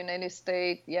 Canada, United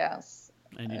States, yes.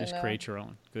 And you just create your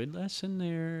own. Good lesson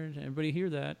there. Everybody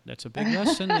hear that? That's a big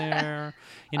lesson there.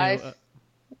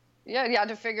 Yeah, you had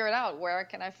to figure it out. Where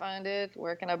can I find it?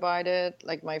 Where can I buy it?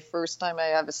 Like, my first time I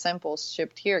have a sample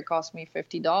shipped here, it cost me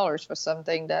 $50 for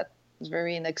something that was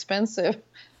very inexpensive.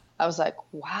 I was like,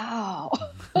 wow.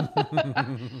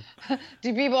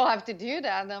 Do people have to do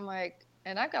that? And I'm like,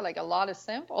 and I got like a lot of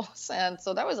samples. And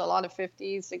so that was a lot of $50,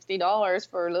 $60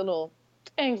 for little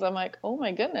things. I'm like, oh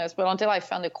my goodness. But until I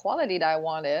found the quality that I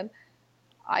wanted,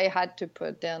 I had to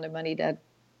put down the money that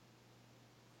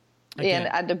Again,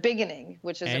 at the beginning,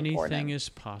 which is important. Anything is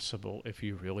possible if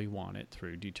you really want it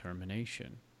through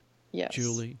determination. Yes.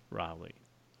 Julie Rowley.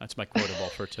 That's my quotable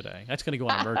for today. That's going to go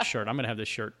on a merch shirt. I'm going to have this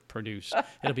shirt produced.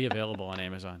 It'll be available on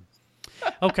Amazon.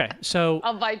 Okay, so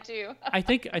I'll buy two. I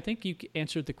think you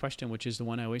answered the question, which is the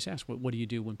one I always ask. What do you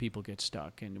do when people get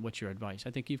stuck, and what's your advice?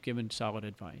 I think you've given solid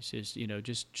advice. Is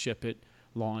just ship it,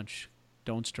 launch.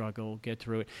 Don't struggle, get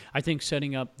through it. I think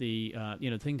setting up the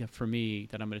thing that for me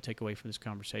that I'm going to take away from this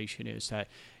conversation is that,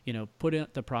 put in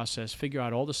the process, figure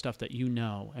out all the stuff that you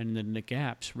know, and then the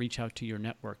gaps, reach out to your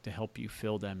network to help you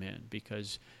fill them in.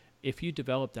 Because if you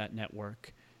develop that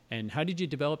network, and how did you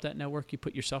develop that network? You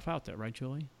put yourself out there, right,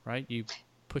 Julie? Right? You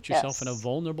put yourself in a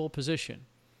vulnerable position.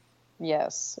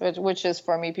 Yes, which is,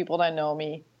 for me, people that know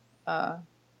me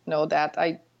know that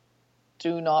I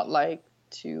do not like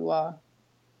to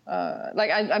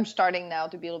I'm starting now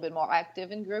to be a little bit more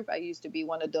active in group. I used to be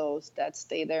one of those that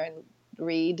stay there and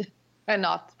read and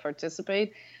not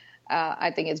participate.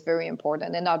 I think it's very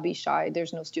important, and not be shy.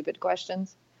 There's no stupid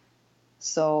questions.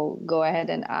 So go ahead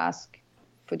and ask.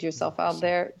 Put yourself out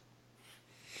there.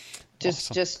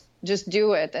 Just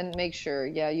do it and make sure,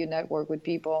 you network with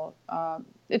people.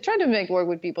 Try to work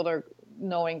with people that are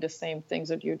knowing the same things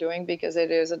that you're doing, because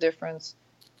it is a difference.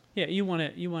 Yeah, you want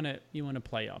to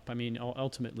play up. I mean,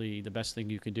 ultimately, the best thing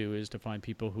you can do is to find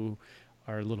people who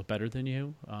are a little better than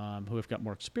you, who have got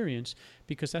more experience,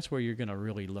 because that's where you're going to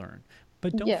really learn.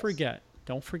 But don't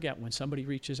forget when somebody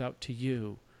reaches out to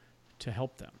you to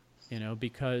help them.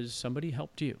 Because somebody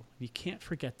helped you. You can't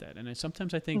forget that. And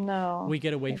sometimes I think we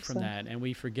get away from that, and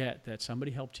we forget that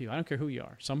somebody helped you. I don't care who you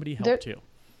are. Somebody helped you.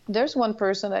 There's one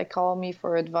person that called me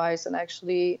for advice and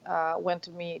actually went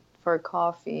to meet for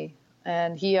coffee.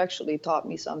 And he actually taught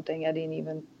me something I didn't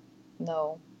even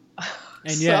know.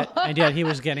 And yet he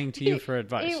was getting to you for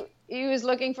advice. He was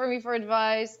looking for me for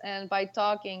advice, and by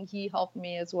talking, he helped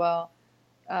me as well.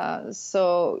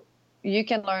 So you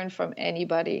can learn from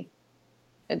anybody.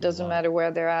 It doesn't matter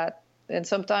where they're at. And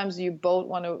sometimes you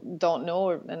both don't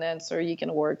know an answer. You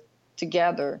can work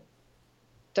together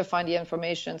to find the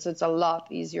information. So it's a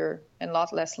lot easier and a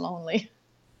lot less lonely.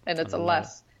 And it's a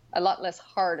lot less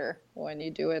harder when you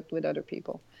do it with other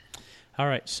people. All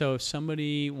right. So if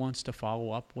somebody wants to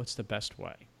follow up, what's the best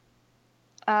way?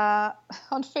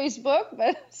 On Facebook,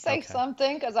 but say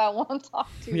something, because I won't talk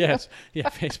to you. Yes. Yeah,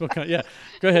 Facebook. Yeah.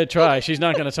 Go ahead, try. She's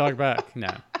not going to talk back.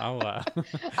 No. I'll...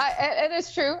 and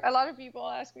it's true. A lot of people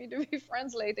ask me to be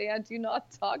friends lately. I do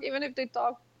not talk. Even if they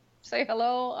talk, say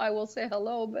hello, I will say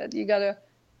hello, but you got to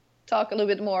talk a little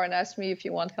bit more and ask me if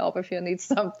you want help, if you need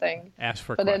something. Ask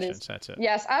for questions. That's it.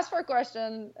 Yes, ask for a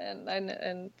question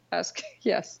and ask,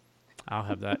 yes. I'll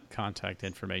have that contact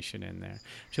information in there.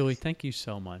 Julie, thank you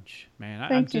so much, man.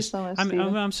 Thank you so much,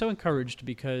 I'm so encouraged,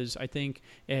 because I think,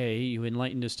 you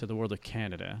enlightened us to the world of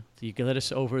Canada. You let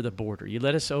us over the border. You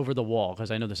let us over the wall,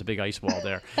 because I know there's a big ice wall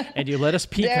there. And you let us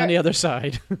peek on the other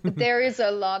side. There is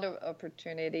a lot of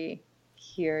opportunity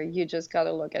here. You just got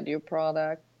to look at your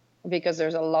product, because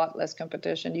there's a lot less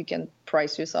competition. You can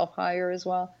price yourself higher as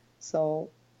well. So,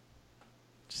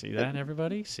 see that,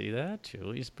 everybody? See that?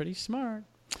 Julie's pretty smart.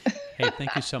 Hey,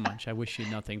 thank you so much. I wish you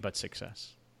nothing but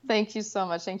success. Thank you so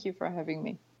much. Thank you for having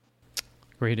me.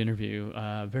 Great interview.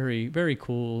 Very, very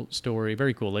cool story.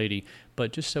 Very cool lady,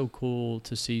 but just so cool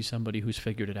to see somebody who's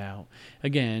figured it out.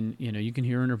 Again, you can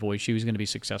hear in her voice she was going to be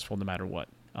successful no matter what.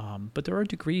 But there are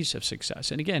degrees of success.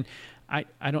 And again, I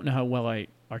don't know how well I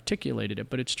articulated it,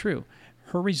 but it's true.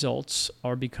 Her results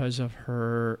are because of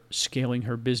her scaling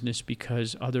her business,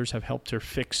 because others have helped her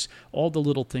fix all the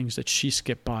little things that she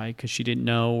skipped by because she didn't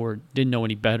know, or didn't know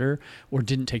any better, or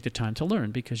didn't take the time to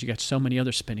learn, because you got so many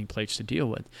other spinning plates to deal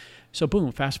with. So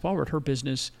boom, fast forward, her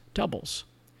business doubles.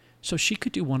 So she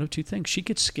could do one of two things. She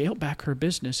could scale back her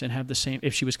business and have the same,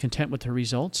 if she was content with her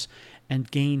results,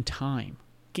 and gain time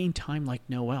like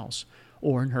no else.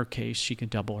 Or in her case, she can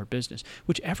double her business.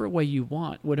 Whichever way you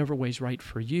want, whatever way's right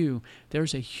for you,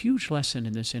 there's a huge lesson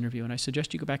in this interview, and I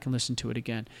suggest you go back and listen to it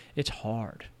again. It's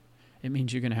hard. It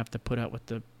means you're going to have to put up with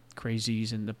the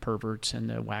crazies and the perverts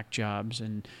and the whack jobs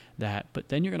and that, but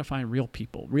then you're going to find real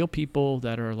people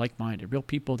that are like-minded, real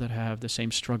people that have the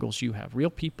same struggles you have, real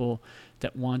people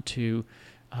that want to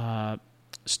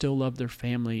still love their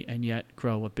family and yet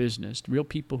grow a business, real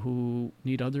people who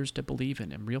need others to believe in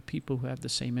them, real people who have the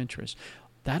same interests.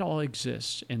 That all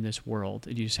exists in this world.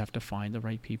 You just have to find the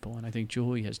right people, and I think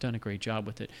Julie has done a great job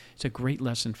with it. It's a great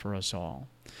lesson for us all.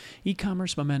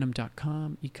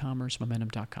 ecommercemomentum.com,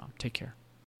 ecommercemomentum.com. Take care.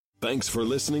 Thanks for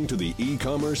listening to the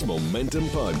E-Commerce Momentum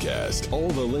Podcast. All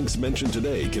the links mentioned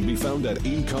today can be found at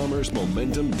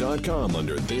ecommercemomentum.com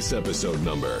under this episode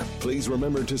number. Please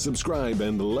remember to subscribe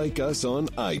and like us on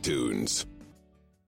iTunes.